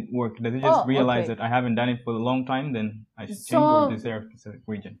how does it work? Does it just realize that I haven't done it for a long time, then I should change, or is there a specific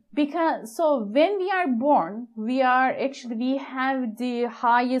region? So when we are born, we have the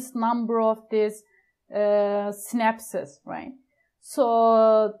highest number of these synapses, right?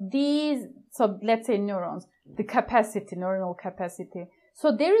 So let's say neurons, the neuronal capacity.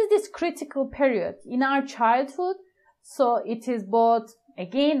 So there is this critical period in our childhood. So it is both,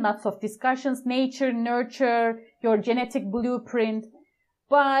 again, lots of discussions, nature, nurture, your genetic blueprint.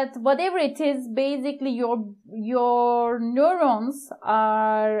 But whatever it is, basically your neurons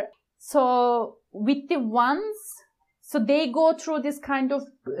are, so with the ones, so they go through this kind of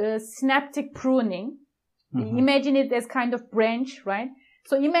synaptic pruning. Imagine it as kind of branch, right?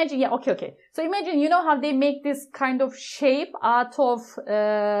 So imagine, So imagine, you know how they make this kind of shape out of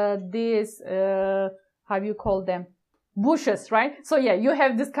this, how you call them? Bushes, right? So yeah, you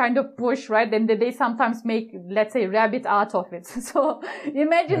have this kind of bush, right? And they sometimes make, let's say, rabbit out of it. So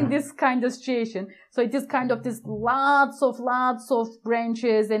imagine this kind of situation. So it is kind of this lots of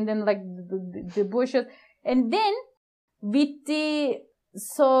branches, and then like the bushes. And then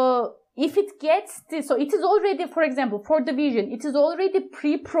so if it gets so it is already, for example, for the vision, it is already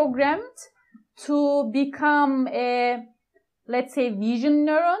pre-programmed to become a, let's say, vision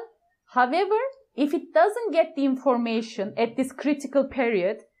neuron. However, if it doesn't get the information at this critical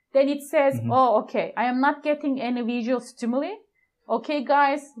period, then it says, oh, okay, I am not getting any visual stimuli. Okay,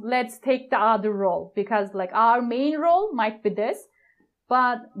 guys, let's take the other role, because like our main role might be this,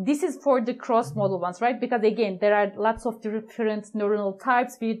 but this is for the cross-modal ones, right? Because again, there are lots of different neuronal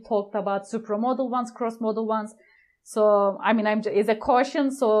types. We talked about supramodal ones, cross-modal ones. So, I mean, is a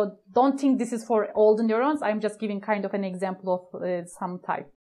caution. So don't think this is for all the neurons. I'm just giving kind of an example of some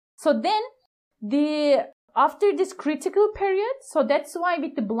type. So then after this critical period, so that's why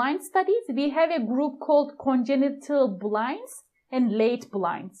with the blind studies, we have a group called congenital blinds and late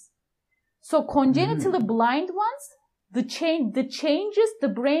blinds. So congenitally blind ones, the changes the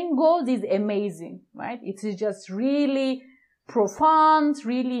brain goes is amazing, right? It is just really profound,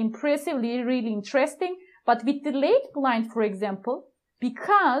 really impressive, really interesting. But with the late blind, for example,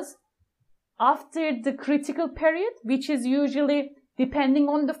 because after the critical period, which is usually depending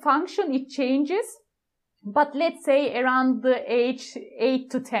on the function, it changes. But let's say around the age 8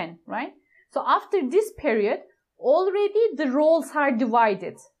 to 10, right? So after this period, already the roles are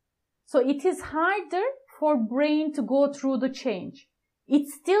divided. So it is harder for brain to go through the change. It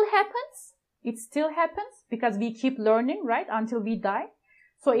still happens because we keep learning, right? Until we die.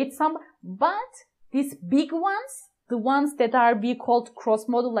 So but these big ones, the ones that we called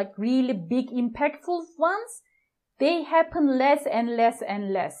cross-modal, like really big impactful ones, they happen less and less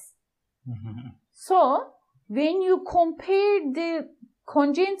and less. Mm-hmm. So when you compare the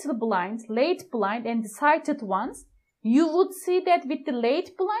congenital blind, late blind, and the sighted ones, you would see that with the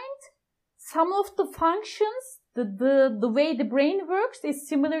late blind, some of the functions, the way the brain works is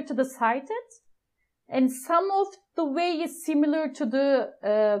similar to the sighted, and some of the way is similar to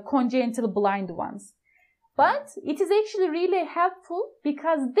the congenital blind ones. But it is actually really helpful,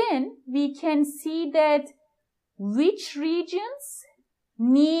 because then we can see that which regions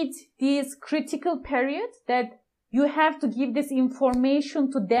need this critical period, that you have to give this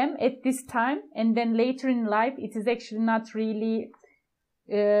information to them at this time, and then later in life it is actually not really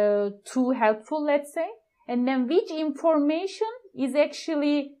too helpful, let's say. And then which information is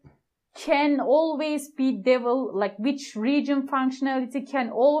actually can always be developed, like which region functionality can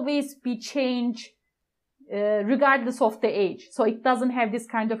always be changed regardless of the age. So it doesn't have this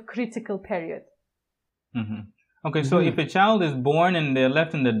kind of critical period. Mm-hmm. Okay, so if a child is born and they're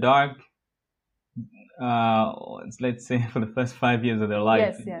left in the dark, let's say for the first 5 years of their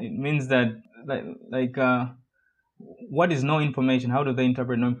life, it means that what is no information? How do they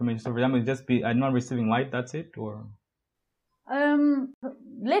interpret no information? So for example, just be I'm not receiving light, that's it? Or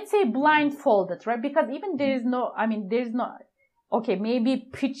let's say blindfolded, right? Because even there's no, okay, maybe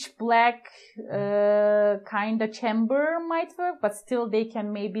pitch black kind of chamber might work, but still they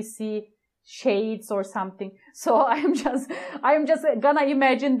can maybe see shades or something. So I'm just gonna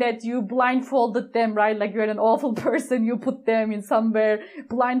imagine that you blindfolded them, right? Like you're an awful person, you put them in somewhere,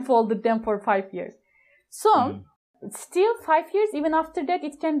 blindfolded them for 5 years. So still 5 years, even after that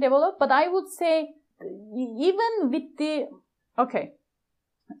it can develop. But I would say even with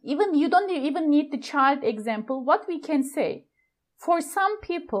even you don't even need the child example. What we can say, for some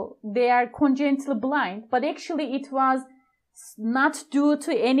people, they are congenitally blind, but actually it was not due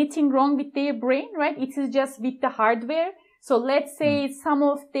to anything wrong with their brain, right? It is just with the hardware. So let's say some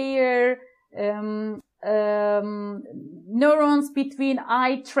of their neurons between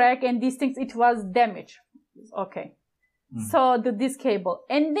eye tract and these things, it was damaged. Okay. So this cable.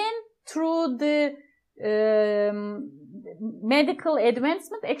 And then through the medical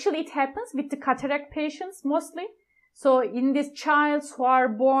advancement, actually it happens with the cataract patients mostly. So in these childs who are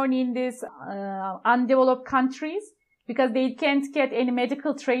born in these undeveloped countries, because they can't get any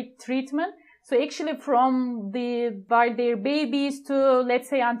medical treatment. So actually by their babies to, let's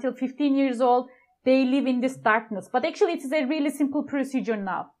say, until 15 years old, they live in this darkness. But actually it is a really simple procedure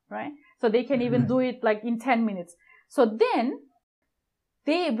now, right? So they can even do it like in 10 minutes. So then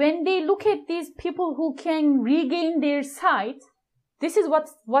when they look at these people who can regain their sight, this is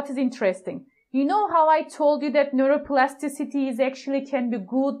what is interesting. You know how I told you that neuroplasticity is actually can be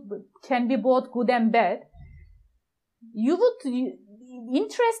both good and bad.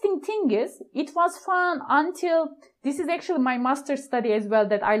 Interesting thing is, it was found until, this is actually my master's study as well,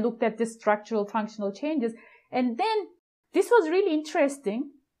 that I looked at the structural functional changes. And then this was really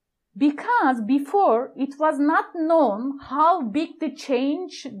interesting, because before it was not known how big the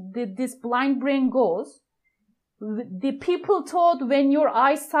change this blind brain goes. the people thought when your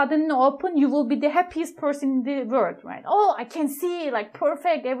eyes suddenly open, you will be the happiest person in the world, right? Oh, I can see, like,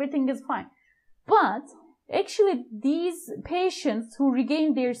 perfect, everything is fine. But actually, these patients who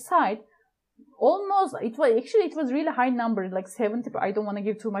regained their sight, it was really high number, like 70. I don't want to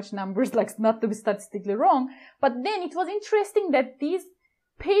give too much numbers, like not to be statistically wrong. But then it was interesting that these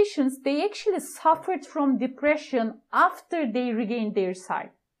patients, they actually suffered from depression after they regained their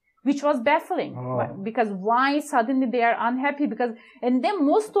sight, which was baffling. Because why suddenly they are unhappy? And then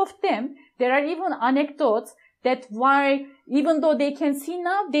most of them, there are even anecdotes that why, even though they can see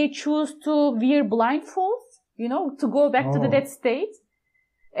now, they choose to wear blindfolds, to go back to that state.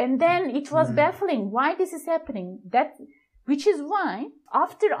 And then it was baffling why this is happening. Which is why,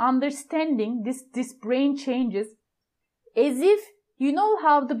 after understanding this brain changes, as if,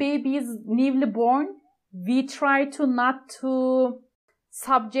 how the baby is newly born, we try to not to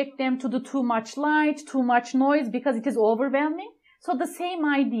subject them to the too much light, too much noise, because it is overwhelming. So the same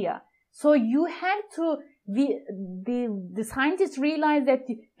idea. So you have to, the scientists realize that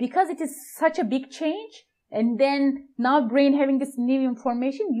because it is such a big change, and then now brain having this new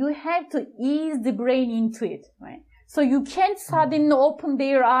information, you have to ease the brain into it, right? So you can't suddenly open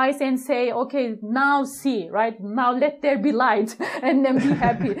their eyes and say, okay, now see, right? Now let there be light and then be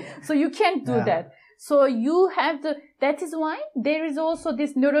happy. So you can't do that. So you have that is why there is also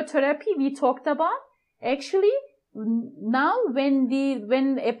this neurotherapy we talked about. Actually, now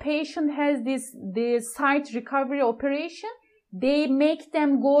when a patient has the sight recovery operation, they make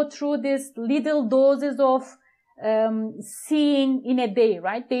them go through this little doses of seeing in a day,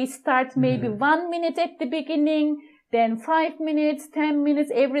 right? They start maybe 1 minute at the beginning, then 5 minutes, 10 minutes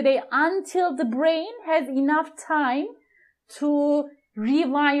every day until the brain has enough time to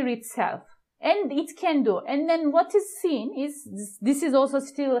rewire itself. And it can do. And then what is seen is, this is also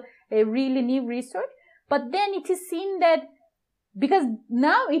still a really new research, but then it is seen that because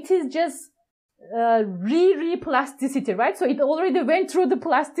now it is just plasticity, right? So it already went through the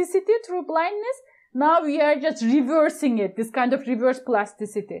plasticity, through blindness. Now we are just reversing it, this kind of reverse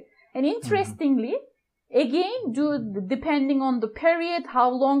plasticity. And interestingly, again, depending on the period, how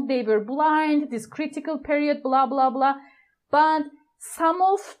long they were blind, this critical period, blah, blah, blah. But some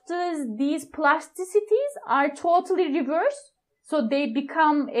of these plasticities are totally reversed. So they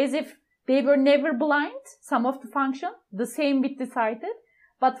become as if they were never blind, some of the function, the same with the sighted.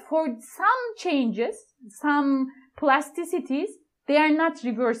 But for some changes, some plasticities, they are not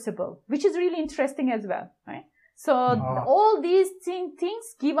reversible, which is really interesting as well, right? So all these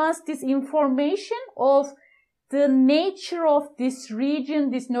things give us this information of the nature of this region,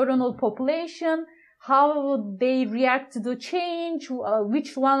 this neuronal population, how they react to the change,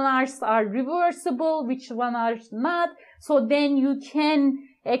 which ones are reversible, which ones are not. So then you can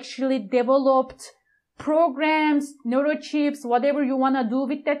actually develop programs, neurochips, whatever you want to do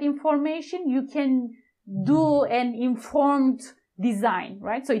with that information, you can do an informed design,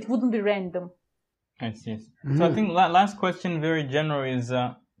 right? So it wouldn't be random. Yes. So I think last question, very general, is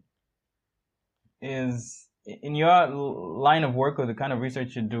in your line of work or the kind of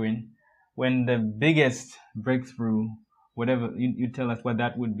research you're doing, when the biggest breakthrough, whatever you tell us what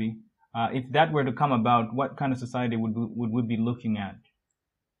that would be, if that were to come about, what kind of society would we be looking at?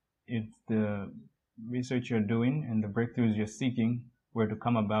 If the research you're doing and the breakthroughs you're seeking were to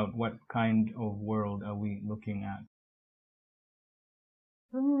come about, what kind of world are we looking at?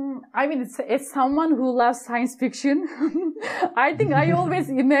 I mean, as someone who loves science fiction, I think I always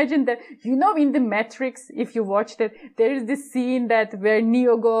imagine that, in the Matrix, if you watched it, there is this scene where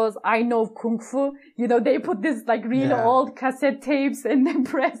Neo goes, I know Kung Fu. They put this really old cassette tapes and then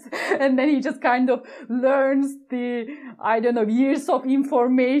press, and then he just kind of learns years of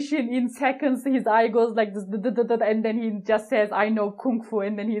information in seconds. His eye goes like this, and then he just says, I know Kung Fu,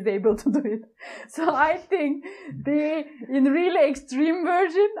 and then he's able to do it. So I think in really extreme version,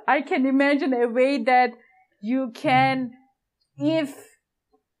 I can imagine a way that you can, if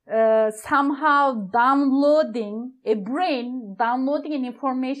somehow downloading an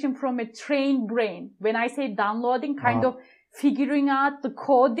information from a trained brain. When I say downloading, kind of figuring out the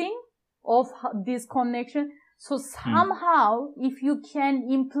coding of this connection. So somehow, if you can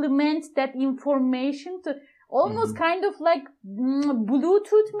implement that information to almost kind of like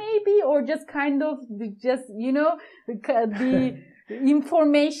Bluetooth maybe, or just kind of the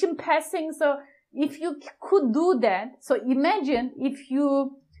information passing. So if you could do that, so imagine if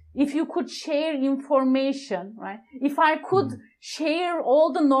you could share information, right? If I could share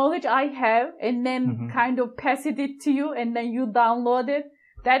all the knowledge I have and then kind of pass it to you and then you download it,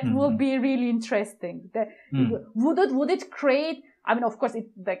 that will be really interesting. Would it create I mean, of course,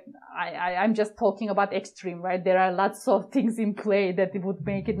 I'm just talking about extreme, right? There are lots of things in play that it would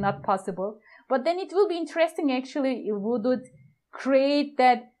make it not possible. But then it will be interesting, actually, would it create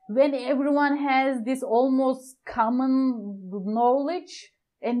that when everyone has this almost common knowledge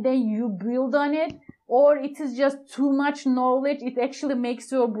and then you build on it, or it is just too much knowledge, it actually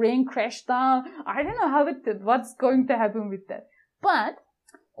makes your brain crash down. I don't know what's going to happen with that. But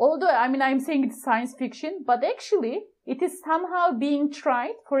although, I mean, I'm saying it's science fiction, but actually it is somehow being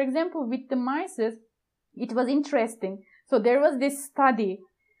tried. For example, with the mice, it was interesting. So there was this study.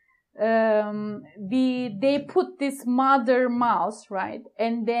 They put this mother mouse, right?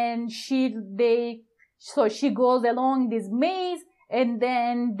 And then she goes along this maze, and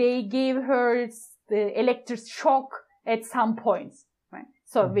then they gave her the electric shock at some points, right?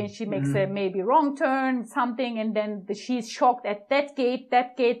 So when she makes a maybe wrong turn, something, and then she's shocked at that gate,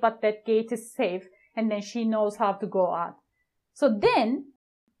 but that gate is safe, and then she knows how to go out. So then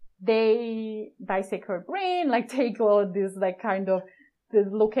they dissect her brain, like take all this, like kind of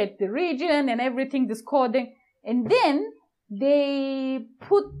look at the region and everything, this coding, and then they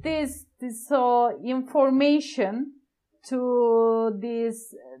put this information to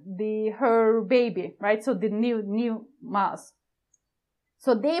her baby, right? So the new mouse.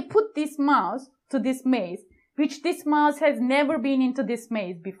 So they put this mouse to this maze, which this mouse has never been into this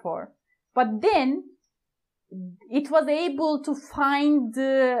maze before. But then it was able to find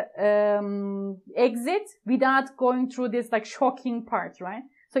the exit without going through this like shocking part, right?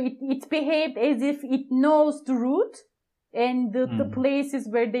 So it behaved as if it knows the route and the places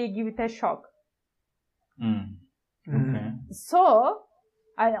where they give it a shock. Okay. So,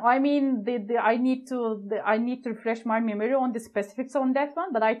 I mean, I need to refresh my memory on the specifics on that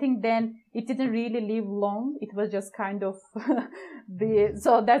one, but I think then it didn't really live long. It was just kind of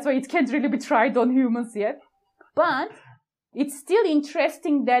so that's why it can't really be tried on humans yet. But it's still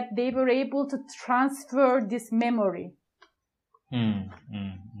interesting that they were able to transfer this memory.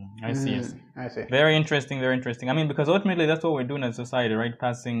 I see. Very interesting. I mean, because ultimately that's what we're doing as a society, right?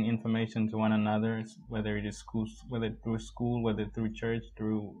 Passing information to one another, whether it is schools, whether through school, whether through church,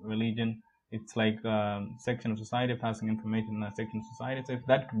 through religion. It's like a section of society passing information in a section of society. So if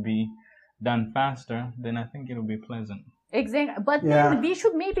that could be done faster, then I think it'll be pleasant. Exactly. But then we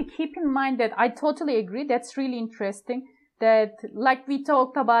should maybe keep in mind that I totally agree. That's really interesting. That, like we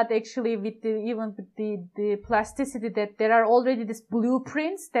talked about actually with the plasticity, that there are already these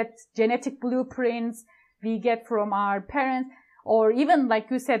blueprints, that genetic blueprints we get from our parents, or even like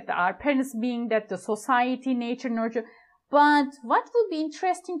you said, our parents being that the society, nature, nurture. But what would be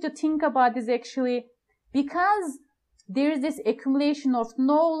interesting to think about is actually, because there is this accumulation of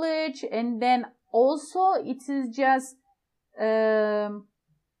knowledge, and then also it is just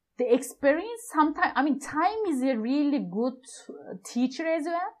the experience. Sometimes, I mean, time is a really good teacher as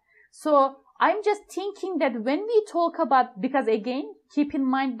well. So I'm just thinking that when we talk about, because again, keep in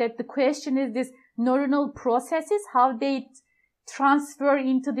mind that the question is this neuronal processes, how they transfer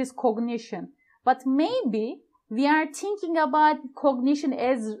into this cognition. But maybe we are thinking about cognition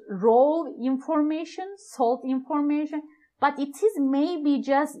as raw information, salt information, but it is maybe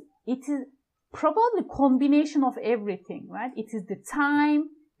just, it is probably combination of everything, right? It is the time,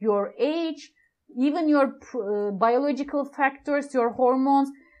 your age, even your biological factors, your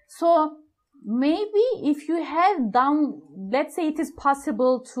hormones. So maybe if you have done, let's say it is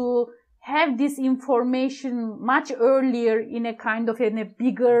possible to have this information much earlier in a kind of in a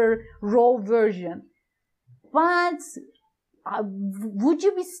bigger raw version, but would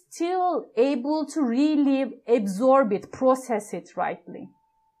you be still able to really absorb it, process it rightly?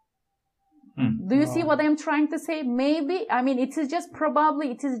 Do you see what I'm trying to say? Maybe, I mean, it is just probably,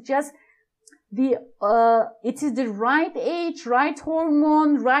 it is just it is the right age, right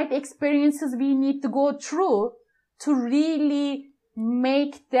hormone, right experiences we need to go through to really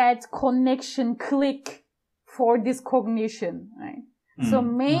make that connection click for this cognition, right? So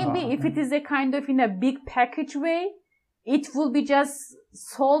maybe if it is a kind of in a big package way, it will be just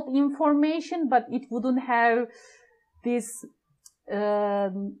salt information, but it wouldn't have this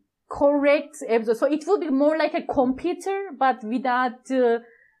correct episode. So it will be more like a computer, but without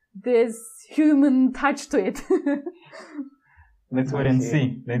this human touch to it. Let's wait and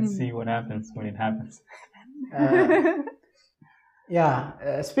see. Let's see what happens when it happens.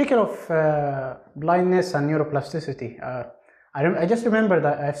 Speaking of blindness and neuroplasticity, I just remember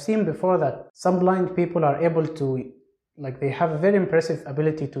that I've seen before that some blind people are able to, like, they have a very impressive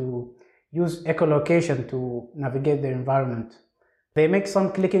ability to use echolocation to navigate their environment. They make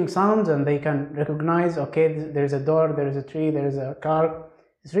some clicking sounds and they can recognize, okay, there's a door, there's a tree, there's a car.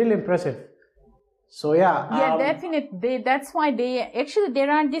 It's really impressive. So yeah. Yeah, definitely. That's why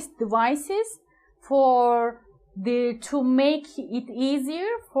there are these devices to make it easier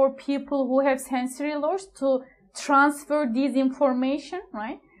for people who have sensory loss to transfer this information,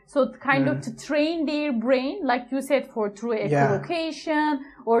 right? So kind of to train their brain, like you said, through echolocation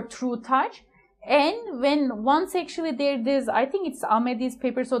or through touch. And once actually there's, I think it's Ahmedi's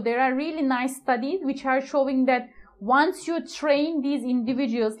paper, so there are really nice studies which are showing that once you train these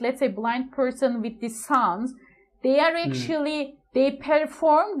individuals, let's say blind person with these sounds, they are actually, they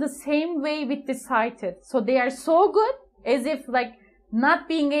perform the same way with the sighted. So they are so good as if like not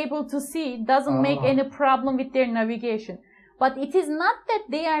being able to see doesn't make any problem with their navigation. But it is not that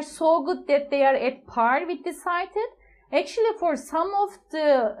they are so good that they are at par with the sighted. Actually, for some of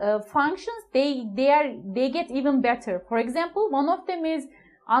the functions, they get even better. For example, one of them is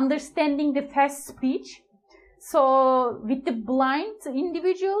understanding the fast speech. So with the blind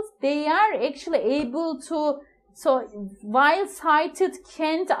individuals, they are actually able to, so while sighted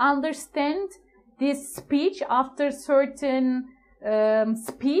can't understand this speech after certain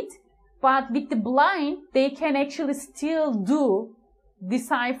speed, but with the blind, they can actually still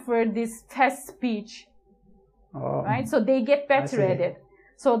decipher this fast speech, right? So they get better at it.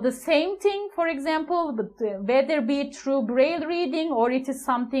 So the same thing, for example, whether be it through braille reading or it is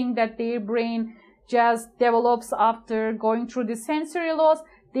something that their brain just develops after going through the sensory loss,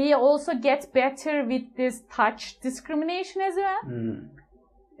 they also get better with this touch discrimination as well.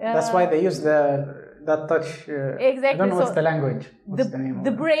 That's why they use that touch. Exactly. I don't know what's the language. What's the name?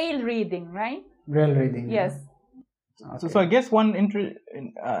 The braille reading, right? Braille reading. Yes. Okay. So I guess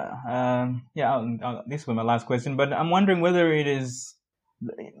this was my last question, but I'm wondering whether it is,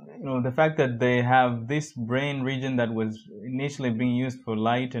 the fact that they have this brain region that was initially being used for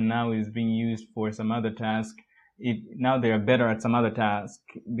light and now is being used for some other task. Now they are better at some other task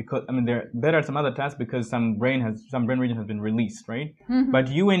because they're better at some other task because some brain region has been released, right? But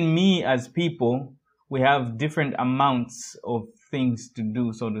you and me as people, we have different amounts of things to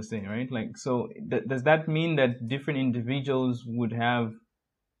do, so to say, right? Like, so does that mean that different individuals would have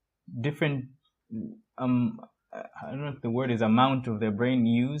different I don't know if the word is amount of their brain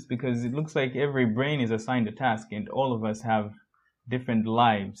used, because it looks like every brain is assigned a task and all of us have different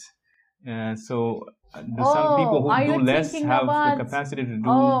lives. So do some people who do less have the capacity to do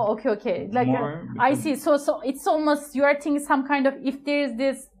okay. Like more? I see. So it's almost, you are thinking some kind of, if there's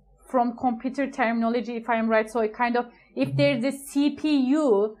this, from computer terminology, if I'm right, so it kind of, if there's this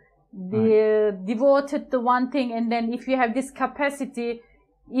CPU devoted to one thing, and then if you have this capacity,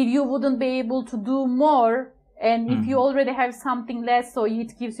 if you wouldn't be able to do more, and if you already have something less, so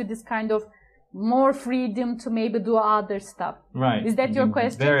it gives you this kind of more freedom to maybe do other stuff. Right. Is that your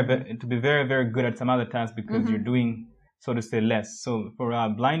question? To be very, very good at some other tasks because you're doing, so to say, less. So for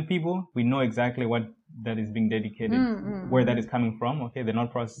blind people, we know exactly what that is being dedicated, where that is coming from. Okay, they're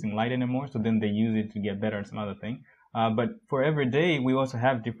not processing light anymore, so then they use it to get better at some other thing. But for every day, we also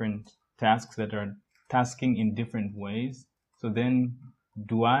have different tasks that are tasking in different ways. So then,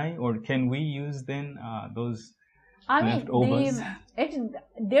 can we use then those leftovers?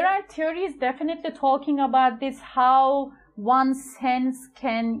 There are theories definitely talking about this, how one sense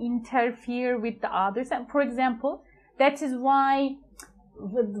can interfere with the others. And for example, that is why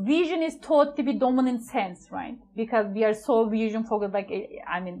vision is thought to be dominant sense, right? Because we are so vision focused. Like,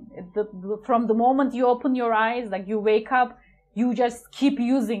 from the moment you open your eyes, like you wake up, you just keep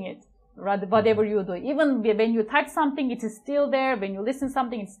using it. Rather, whatever you do, even when you touch something, it is still there. When you listen to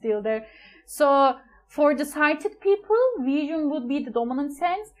something, it's still there. So for the sighted people, vision would be the dominant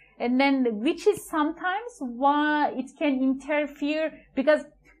sense, and then which is sometimes why it can interfere, because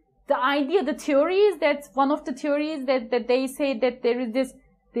the theory is that one of the theories that they say that there is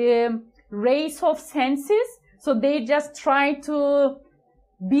the race of senses, so they just try to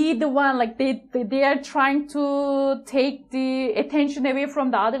be the one, like they are trying to take the attention away from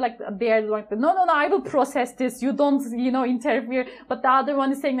the other, like they are like, no, I will process this, you don't interfere, but the other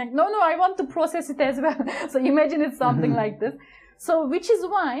one is saying like, no, I want to process it as well. So imagine it's something like this. So which is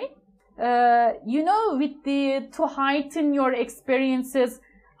why to heighten your experiences,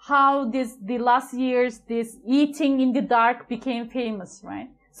 how the last years this eating in the dark became famous, right?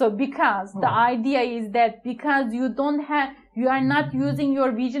 So because the idea is that because you are not using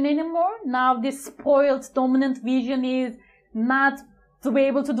your vision anymore, now this spoiled dominant vision is not to be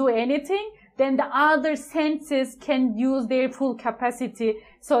able to do anything, then the other senses can use their full capacity.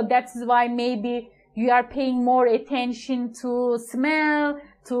 So that's why maybe you are paying more attention to smell,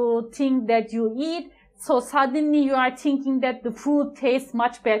 to think that you eat. So suddenly you are thinking that the food tastes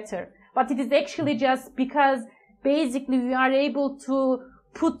much better. But it is actually just because basically you are able to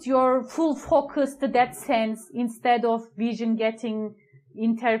put your full focus to that sense instead of vision getting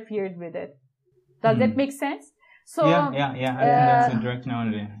interfered with it. Does that make sense? So yeah. I think that's the direction I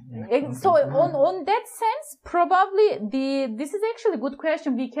want to do. So on that sense, probably this is actually a good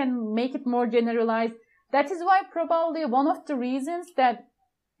question. We can make it more generalized. That is why probably one of the reasons that,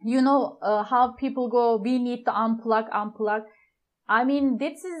 how people go, we need to unplug. I mean,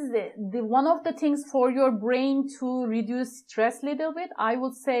 this is the one of the things for your brain to reduce stress a little bit. I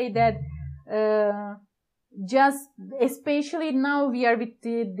would say that just especially now we are with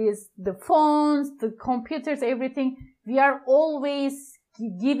the phones, the computers, everything. We are always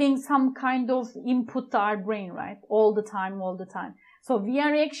giving some kind of input to our brain, right? All the time. So we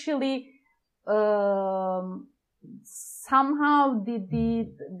are actually somehow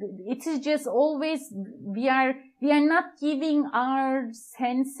it is just always we are not giving our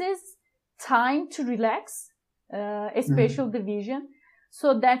senses time to relax, especially the vision.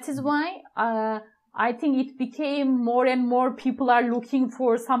 So that is why I think it became more and more people are looking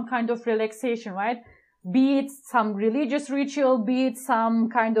for some kind of relaxation, right? Be it some religious ritual, be it some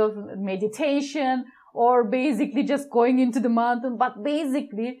kind of meditation, or basically just going into the mountain. But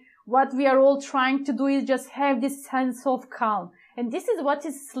basically, what we are all trying to do is just have this sense of calm. And this is what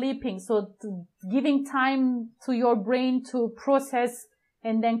is sleeping. So giving time to your brain to process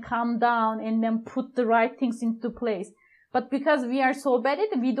and then calm down and then put the right things into place. But because we are so bad at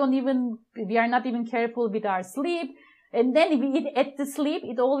it, we are not even careful with our sleep. And then at the sleep,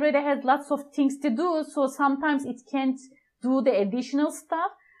 it already has lots of things to do. So sometimes it can't do the additional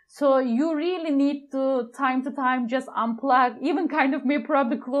stuff. So you really need to time just unplug, even kind of maybe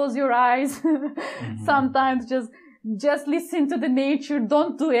probably close your eyes. Sometimes just listen to the nature.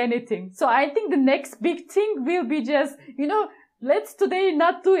 Don't do anything. So I think the next big thing will be just, let's today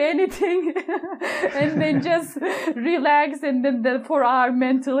not do anything and then just relax. And then for our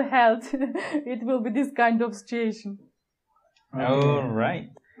mental health, it will be this kind of situation. All right.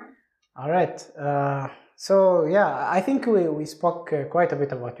 So yeah, I think we spoke quite a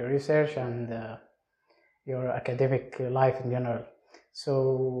bit about your research and your academic life in general.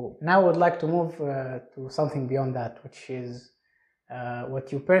 So now I would like to move to something beyond that, which is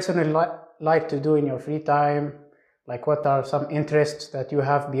what you personally like to do in your free time. Like, what are some interests that you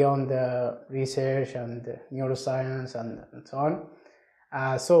have beyond the research and neuroscience and so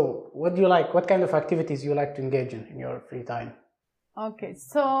on? So what do you like? What kind of activities you like to engage in your free time? Okay,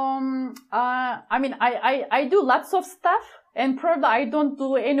 so I mean, I do lots of stuff, and probably I don't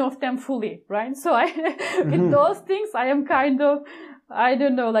do any of them fully, right? So with those things, I am kind of, I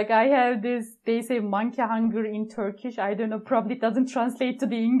don't know, like I have this, they say monkey hunger in Turkish. I don't know, probably it doesn't translate to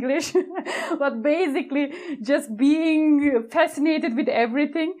the English, but basically just being fascinated with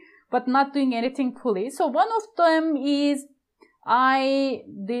everything, but not doing anything fully. So one of them is I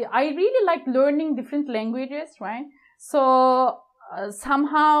really like learning different languages, right? So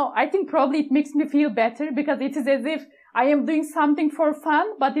somehow I think probably it makes me feel better because it is as if I am doing something for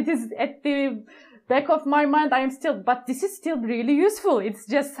fun, but it is at the back of my mind, but this is still really useful. It's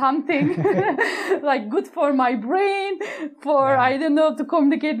just something like good for my brain, I don't know, to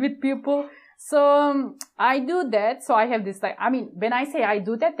communicate with people. So I do that. So I have this, when I say I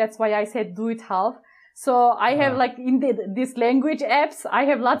do that, that's why I said do it half. So I have these language apps, I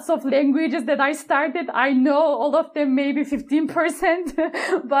have lots of languages that I started. I know all of them, maybe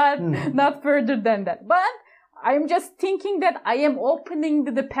 15%, but not further than that. But I'm just thinking that I am opening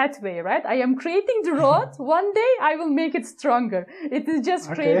the pathway, right? I am creating the road. One day I will make it stronger. It is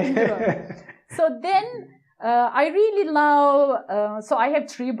just creating the road. So then I really love, so I have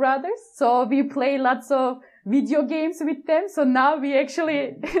 3 brothers. So we play lots of video games with them. So now we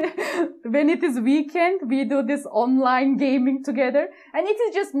actually, when it is weekend, we do this online gaming together. And it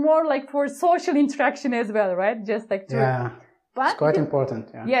is just more like for social interaction as well, right? Just like but it's quite important.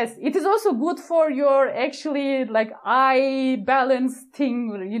 Yeah. Yes, it is also good for your actually eye balance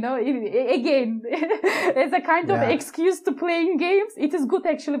thing, again, as a kind of excuse to playing games. It is good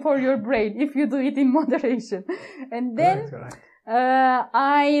actually for your brain if you do it in moderation. And then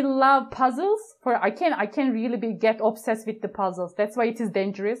I love puzzles. I can really get obsessed with the puzzles. That's why it is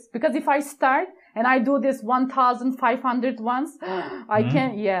dangerous, because if I start and I do this 1,500 once, I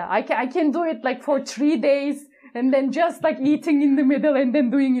can do it for 3 days. And then just eating in the middle and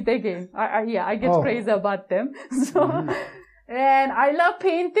then doing it again. I get crazy about them. So, and I love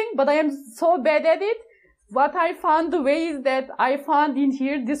painting, but I am so bad at it. What I found the way is that I found in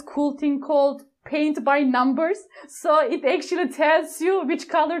here this cool thing called paint by numbers. So it actually tells you which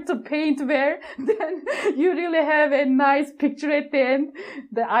color to paint where. Then you really have a nice picture at the end.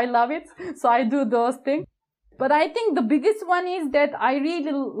 I love it. So I do those things. But I think the biggest one is that I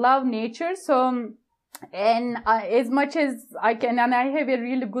really love nature. So, and as much as I can, and I have a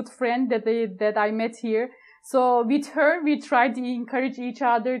really good friend that I met here. So with her, we try to encourage each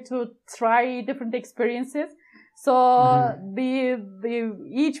other to try different experiences. So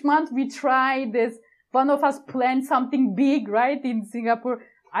each month we try this. One of us planned something big, right, in Singapore.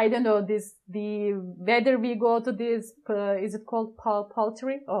 I don't know whether we go to this, is it called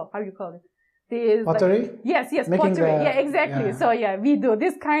pottery? Oh, how you call it? Pottery? Like, yes, Making pottery. Yeah, exactly. Yeah. So yeah, we do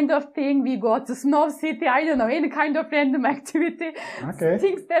this kind of thing. We go to Snow City. I don't know, any kind of random activity. Okay.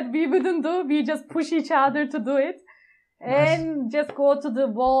 Things that we wouldn't do. We just push each other to do it. And just go to the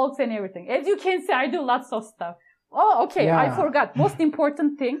walks and everything. As you can see, I do lots of stuff. Oh, okay. Yeah. I forgot. Most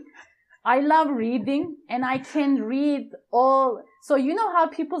important thing. I love reading and I can read all. So you know how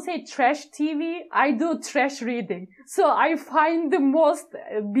people say trash TV? I do trash reading. So I find the most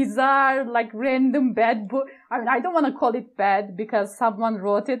bizarre, like random bad book. I mean, I don't want to call it bad because someone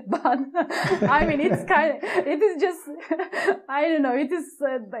wrote it, but I mean, it is just, I don't know. It is,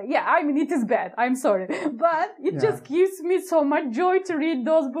 I mean, it is bad. I'm sorry, but it just gives me so much joy to read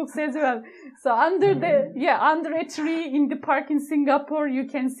those books as well. So under a tree in the park in Singapore, you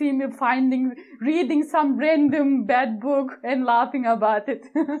can see me reading some random bad book and laughing about it.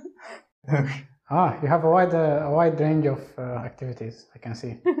 You have a wide range of activities, I can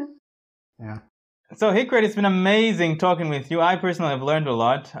see. Yeah. So Hikret, it's been amazing talking with you. I personally have learned a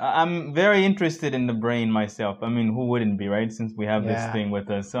lot. I'm very interested in the brain myself. I mean, who wouldn't be, right? Since we have this thing with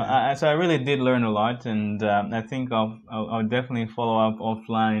us. So I really did learn a lot, and I think I'll definitely follow up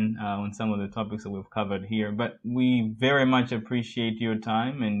offline on some of the topics that we've covered here. But we very much appreciate your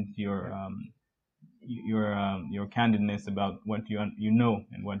time and your candidness about what you know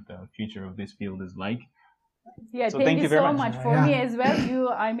and what the future of this field is like. Yeah, so thank you very so much for me as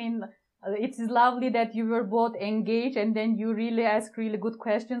well. It is lovely that you were both engaged and then you really asked really good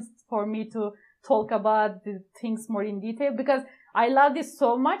questions for me to talk about the things more in detail, because I love this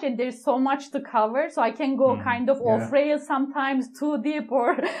so much and there's so much to cover. So I can go kind of off rails sometimes, too deep,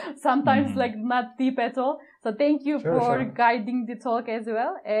 or sometimes like not deep at all. So thank you for guiding the talk as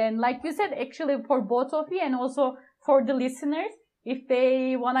well. And like you said, actually for both of you and also for the listeners, if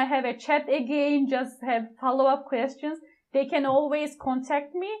they want to have a chat again, just have follow-up questions, they can always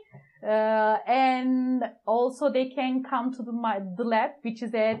contact me. And also they can come to the lab, which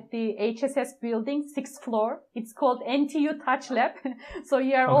is at the HSS building, 6th floor. It's called NTU Touch Lab. So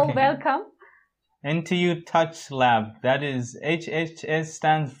you are all welcome. NTU Touch Lab. That is HSS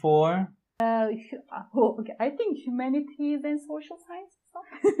stands for? I think Humanities and Social Science.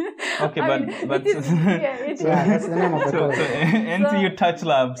 Okay, but that's the name of the course. So NTU Touch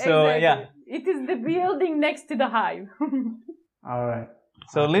Lab. So exactly. It is the building next to the hive. All right.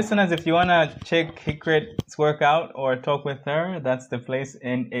 So listeners, if you want to check Hikret's work out or talk with her, that's the place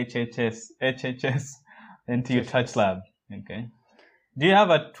in HSS NTU Touch Lab. Okay. Do you have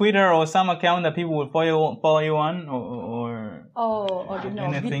a Twitter or some account that people will follow you on, or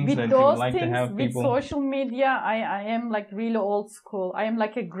anything that you would like to have people? With social media, I am like really old school. I am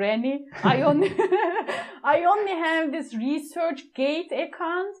like a granny. I only have this ResearchGate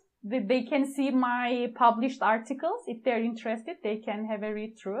account. They can see my published articles. If they're interested, they can have a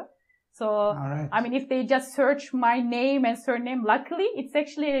read through. So, I mean, if they just search my name and surname, luckily, it's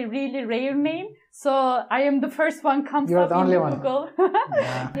actually a really rare name. So, I am the first one comes up in Google.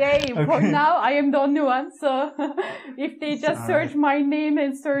 Yay, for now, I am the only one. So, if they just search my name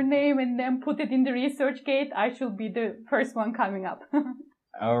and surname and then put it in the ResearchGate, I should be the first one coming up.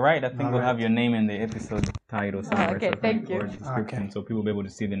 All right, I think we'll have your name in the episode title somewhere. Okay, thank you. Or description, so people will be able to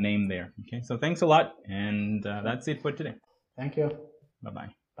see the name there. Okay, so thanks a lot, and that's it for today. Thank you. Bye-bye.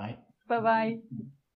 Bye. Bye-bye.